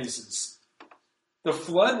these places. The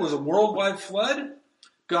flood was a worldwide flood.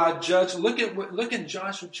 God judged. Look in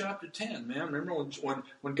Joshua chapter 10, man. Remember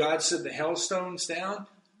when God said the hailstones down?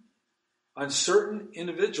 On certain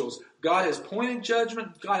individuals. God has pointed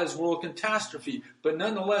judgment. God has world catastrophe. But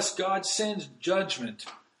nonetheless, God sends judgment.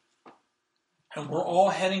 And we're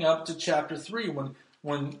all heading up to chapter 3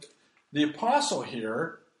 when the apostle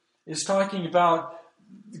here is talking about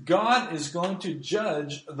God is going to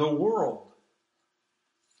judge the world.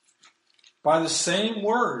 By the same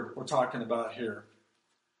word we're talking about here.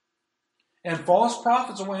 And false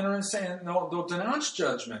prophets will enter and say, no, they'll denounce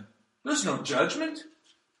judgment. There's no judgment.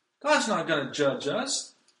 God's not going to judge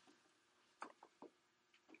us.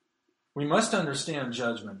 We must understand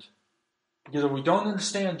judgment. Because if we don't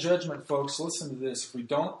understand judgment, folks, listen to this. If we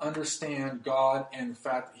don't understand God and the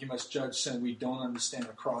fact that He must judge sin, we don't understand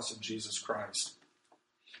the cross of Jesus Christ.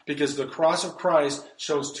 Because the cross of Christ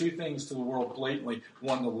shows two things to the world blatantly.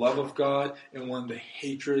 One, the love of God, and one, the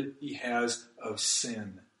hatred He has of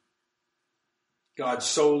sin. God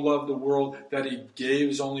so loved the world that He gave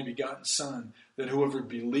His only begotten Son, that whoever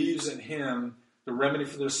believes in Him, the remedy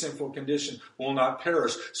for their sinful condition, will not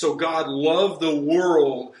perish. So God loved the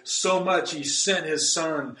world so much He sent His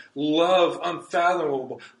Son. Love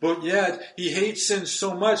unfathomable. But yet He hates sin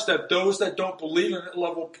so much that those that don't believe in that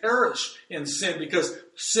love will perish in sin, because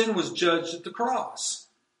sin was judged at the cross.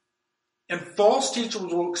 And false teachers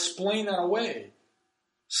will explain that away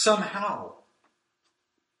somehow.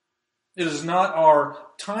 It is not our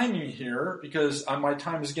timing here, because my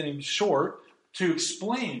time is getting short, to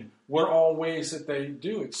explain what all ways that they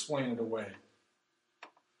do explain it away.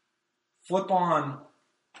 Flip on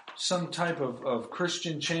some type of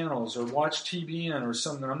Christian channels or watch TBN or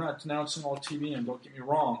something. I'm not denouncing all TBN, don't get me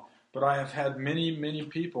wrong, but I have had many, many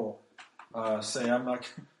people say, I'm not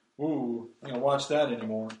going to watch that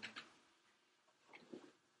anymore.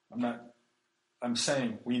 I'm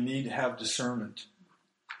saying we need to have discernment.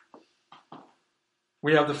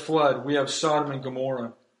 We have the flood. We have Sodom and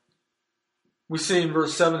Gomorrah. We see in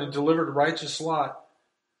verse 7, He delivered righteous Lot,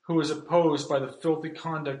 who was opposed by the filthy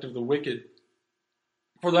conduct of the wicked.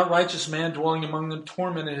 For that righteous man dwelling among them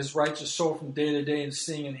tormented his righteous soul from day to day, and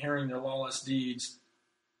seeing and hearing their lawless deeds.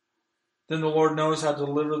 Then the Lord knows how to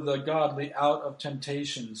deliver the godly out of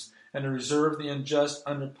temptations, and to reserve the unjust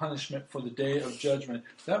under punishment for the day of judgment.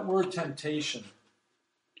 That word temptation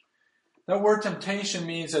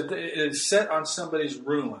means that it is set on somebody's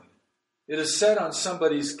ruin. It is set on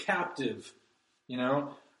somebody's captive.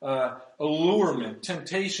 Allurement,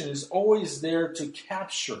 temptation is always there to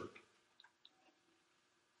capture.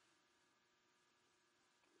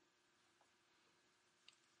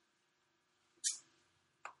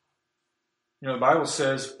 The Bible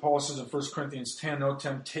says, Paul says in 1 Corinthians 10, no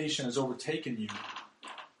temptation has overtaken you,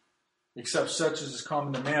 except such as is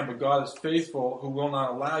common to man, but God is faithful, who will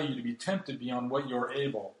not allow you to be tempted beyond what you are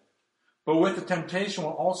able. But with the temptation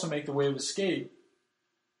will also make the way of escape,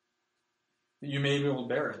 that you may be able to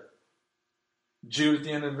bear it. Jude, at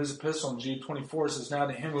the end of his epistle, in Jude 24, says, now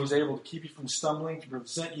to Him who is able to keep you from stumbling, to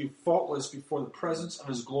present you faultless before the presence of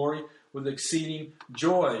His glory with exceeding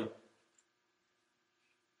joy.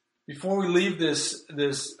 Before we leave this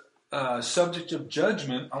subject of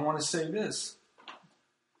judgment, I want to say this.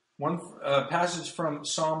 One passage from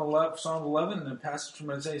Psalm 11 and a passage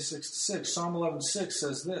from Isaiah 6:6. Psalm 11:6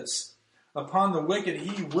 says this, upon the wicked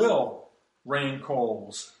He will rain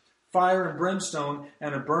coals. Fire and brimstone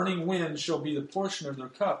and a burning wind shall be the portion of their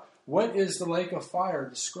cup. What is the lake of fire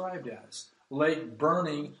described as? A lake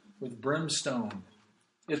burning with brimstone.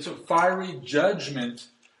 It's a fiery judgment.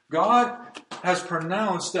 God has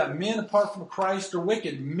pronounced that men apart from Christ are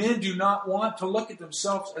wicked. Men do not want to look at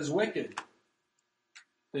themselves as wicked.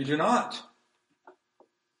 They do not.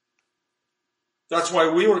 That's why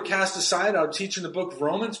we were cast aside out of teaching the book of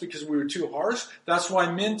Romans, because we were too harsh. That's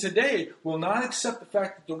why men today will not accept the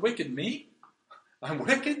fact that they're wicked. Me? I'm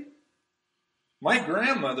wicked? My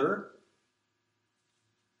grandmother,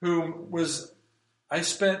 I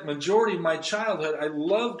spent majority of my childhood, I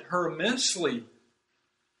loved her immensely.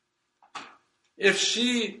 If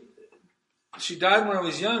she died when I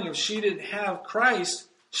was young, if she didn't have Christ,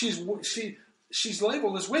 she's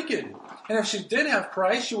labeled as wicked. And if she did have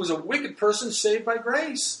Christ, she was a wicked person saved by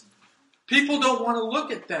grace. People don't want to look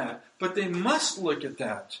at that, but they must look at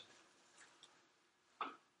that.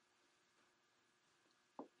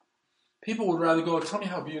 People would rather go, tell me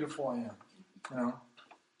how beautiful I am.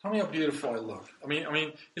 Tell me how beautiful I look.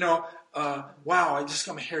 Wow, I just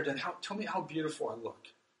got my hair done. Tell me how beautiful I look.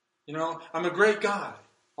 I'm a great guy.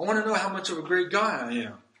 I want to know how much of a great guy I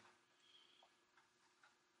am.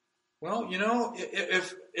 Well,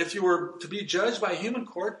 if you were to be judged by a human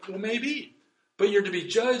court, well, maybe. But you're to be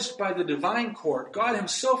judged by the divine court. God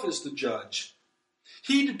Himself is the judge.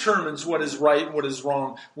 He determines what is right, what is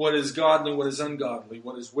wrong, what is godly, what is ungodly,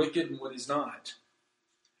 what is wicked, and what is not.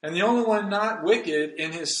 And the only one not wicked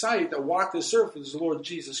in His sight that walked this earth is the Lord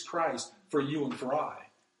Jesus Christ for you and for I.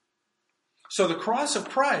 So the cross of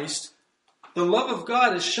Christ, the love of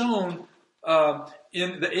God is shown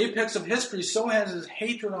in the apex of history. So has His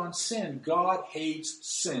hatred on sin. God hates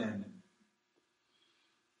sin.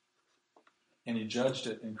 And He judged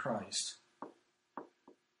it in Christ.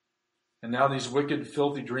 And now these wicked,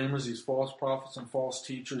 filthy dreamers, these false prophets and false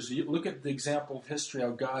teachers, you look at the example of history, how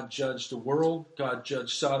God judged the world. God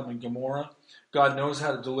judged Sodom and Gomorrah. God knows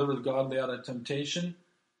how to deliver the godly out of temptation.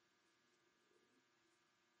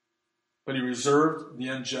 But He reserved the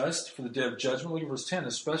unjust for the day of judgment. Look at verse 10.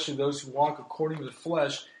 Especially those who walk according to the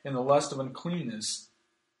flesh in the lust of uncleanness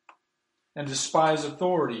and despise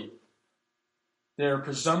authority. They are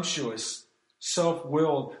presumptuous,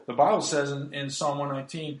 self-willed. The Bible says in Psalm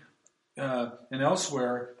 119 and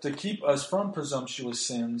elsewhere to keep us from presumptuous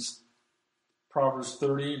sins. Proverbs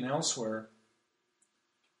 30 and elsewhere.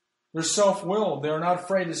 They're self-willed. They're not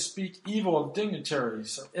afraid to speak evil of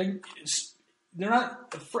dignitaries. They're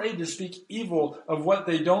not afraid to speak evil of what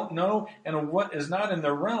they don't know and of what is not in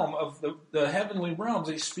their realm, of the heavenly realms.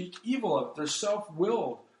 They speak evil of it. They're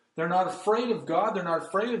self-willed. They're not afraid of God. They're not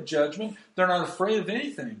afraid of judgment. They're not afraid of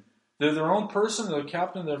anything. They're their own person, they're the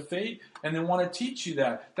captain of their fate, and they want to teach you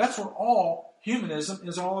that. That's what all humanism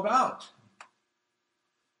is all about.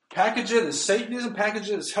 Package it as Satanism, package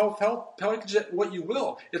it as health, package it what you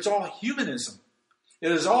will. It's all humanism.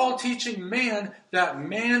 It is all teaching man that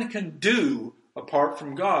man can do apart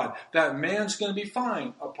from God. That man's going to be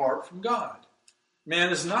fine apart from God. Man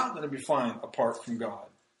is not going to be fine apart from God.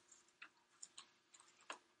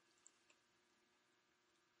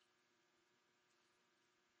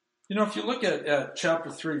 You know, if you look at chapter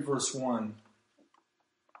 3, verse 1,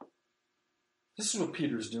 this is what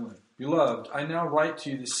Peter's doing. Beloved, I now write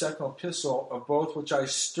to you the second epistle of both which I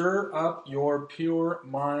stir up your pure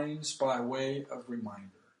minds by way of reminder.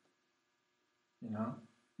 You know?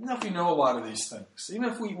 Even if we know a lot of these things, even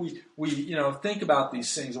if we think about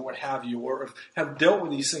these things or what have you, or have dealt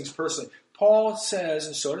with these things personally, Paul says,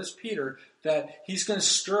 and so does Peter, that he's going to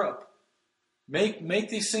stir up, make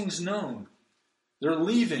these things known. They're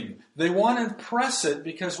leaving. They want to impress it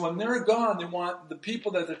because when they're gone, they want the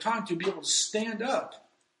people that they're talking to be able to stand up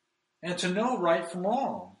and to know right from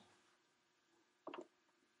wrong.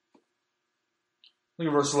 Look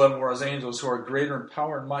at verse 11, whereas angels who are greater in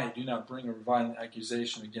power and might do not bring a violent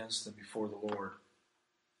accusation against them before the Lord.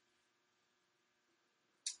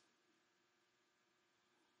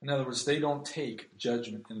 In other words, they don't take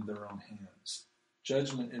judgment into their own hands.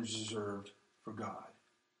 Judgment is reserved for God.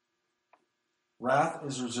 Wrath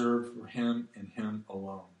is reserved for him and him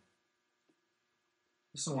alone.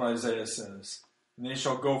 Listen to what Isaiah says. And they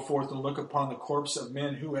shall go forth and look upon the corpse of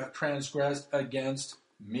men who have transgressed against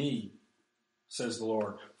me, says the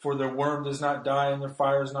Lord. For their worm does not die and their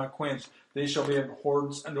fire is not quenched. They shall be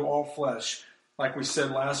abhorrence unto all flesh. Like we said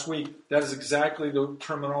last week, that is exactly the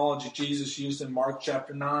terminology Jesus used in Mark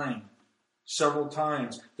chapter 9. Several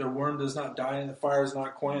times. Their worm does not die and the fire is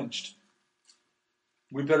not quenched.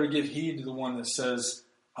 We better give heed to the one that says,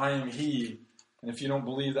 I am he. And if you don't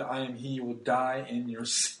believe that I am he, you will die in your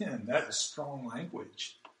sin. That is strong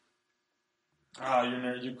language.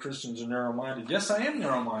 You Christians are narrow-minded. Yes, I am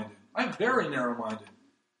narrow-minded. I'm very narrow-minded.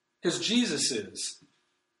 Because Jesus is.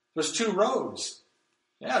 There's two roads.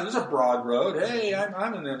 Yeah, there's a broad road. Hey,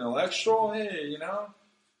 I'm an intellectual. Hey,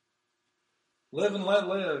 live and let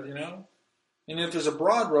live, And if there's a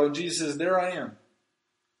broad road, Jesus says, there I am.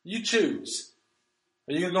 You choose.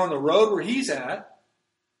 Are you going to go on the road where he's at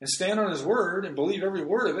and stand on his word and believe every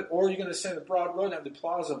word of it, or are you going to stand the broad road and have the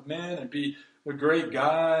applause of men and be a great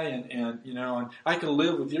guy and I can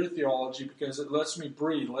live with your theology because it lets me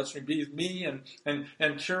breathe, lets me be me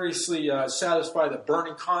and curiously satisfy the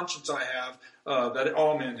burning conscience I have that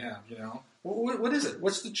all men have, What is it?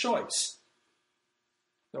 What's the choice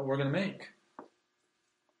that we're going to make?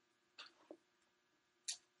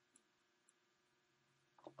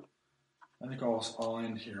 I think I'll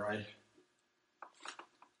end here.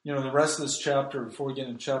 The rest of this chapter, before we get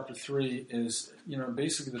into chapter 3, is,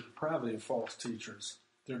 basically the depravity of false teachers.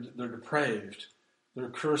 They're depraved. They're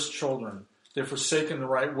cursed children. They've forsaken the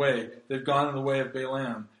right way. They've gone in the way of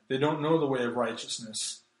Balaam. They don't know the way of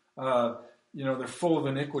righteousness. They're full of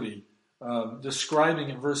iniquity. Describing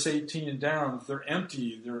in verse 18 and down, they're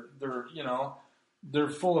empty. They're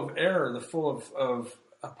full of error. They're full of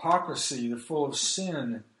hypocrisy. They're full of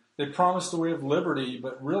sin. They promise the way of liberty,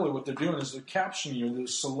 but really what they're doing is they're capturing you. They're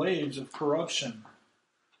slaves of corruption.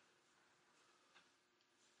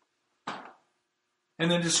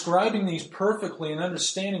 And they're describing these perfectly and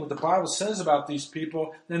understanding what the Bible says about these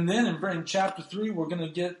people. And then in chapter 3, we're going to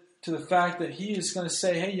get to the fact that he is going to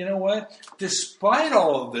say, hey, you know what? Despite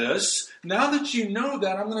all of this, now that you know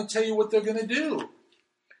that, I'm going to tell you what they're going to do.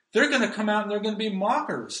 They're going to come out and they're going to be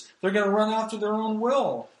mockers. They're going to run after their own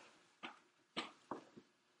will.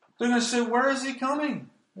 They're going to say, where is he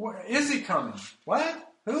coming? Where is he coming?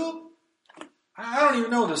 What? Who? I don't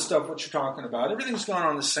even know this stuff, what you're talking about. Everything's gone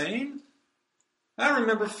on the same. I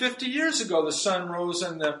remember 50 years ago, the sun rose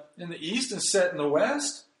in the east and set in the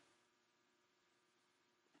west.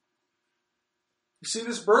 You see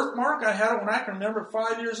this birthmark? I had it when I can remember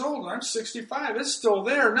 5 years old, and I'm 65. It's still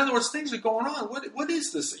there. In other words, things are going on. What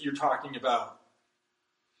is this that you're talking about?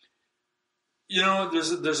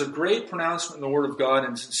 There's a great pronouncement in the Word of God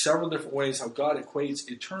in several different ways how God equates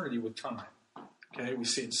eternity with time. Okay, we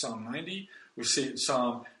see it in Psalm 90. We see it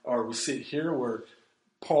we see it here where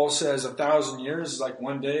Paul says 1,000 years is like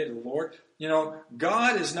one day to the Lord.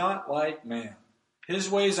 God is not like man. His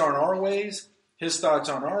ways aren't our ways. His thoughts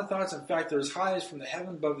aren't our thoughts. In fact, they're as high as from the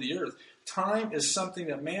heaven above the earth. Time is something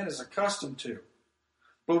that man is accustomed to.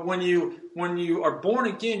 But when you are born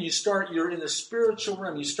again, you're in the spiritual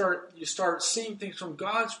realm. You start seeing things from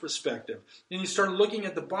God's perspective. And you start looking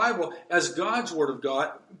at the Bible as God's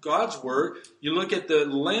word. You look at the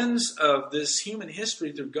lens of this human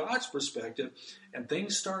history through God's perspective, and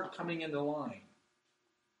things start coming into line.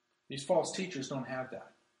 These false teachers don't have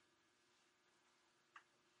that.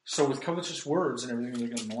 So with covetous words and everything,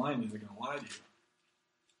 they're going to malign you, they're going to lie to you.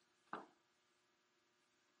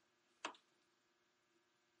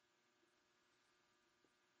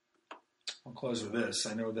 I'll close with this.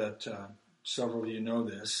 I know that several of you know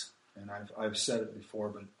this, and I've said it before,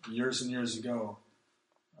 but years and years ago,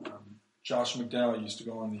 Josh McDowell used to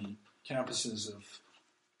go on the campuses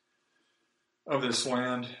of this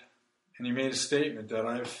land, and he made a statement that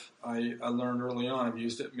I learned early on. I've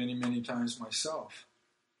used it many, many times myself.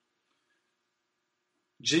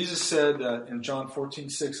 Jesus said that in John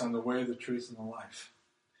 14:6, "I'm the way, the truth, and the life.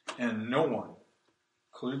 And no one,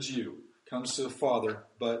 includes you, comes to the Father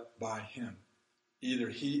but by him. Either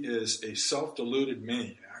he is a self-deluded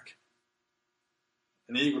maniac,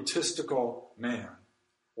 an egotistical man,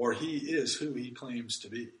 or he is who he claims to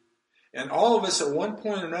be." And all of us at one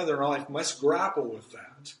point or another in our life must grapple with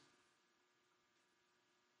that.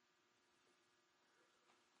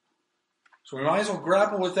 So we might as well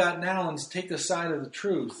grapple with that now and take the side of the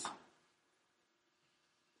truth.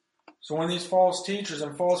 So when these false teachers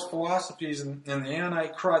and false philosophies and the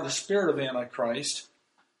Antichrist, the spirit of Antichrist,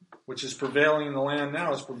 which is prevailing in the land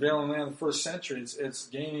now, is prevailing in the land in the first century, it's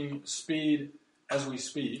gaining speed as we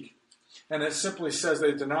speak. And it simply says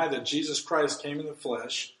they deny that Jesus Christ came in the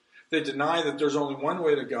flesh. They deny that there's only one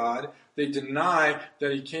way to God. They deny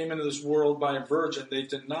that he came into this world by a virgin. They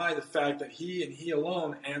deny the fact that he and he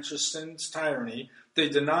alone answers sin's tyranny. They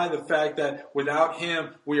deny the fact that without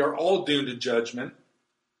him we are all doomed to judgment.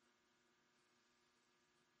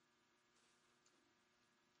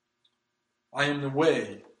 I am the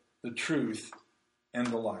way, the truth, and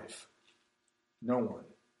the life. No one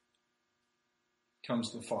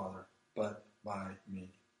comes to the Father but by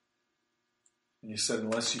me. And he said,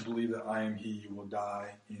 unless you believe that I am he, you will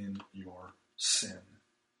die in your sin.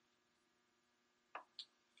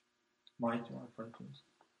 Mike, do you want to pray, please?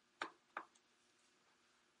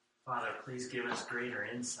 Father, please give us greater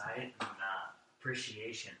insight and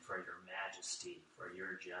appreciation for your majesty, for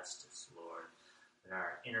your justice, Lord. That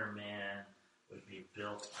our inner man would be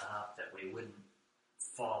built up, that we wouldn't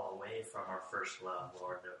fall away from our first love,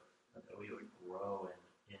 Lord, that we would grow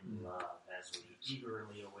in love as we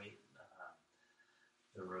eagerly await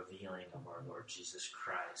the revealing of our Lord Jesus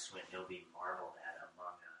Christ when he'll be marveled at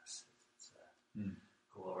among us.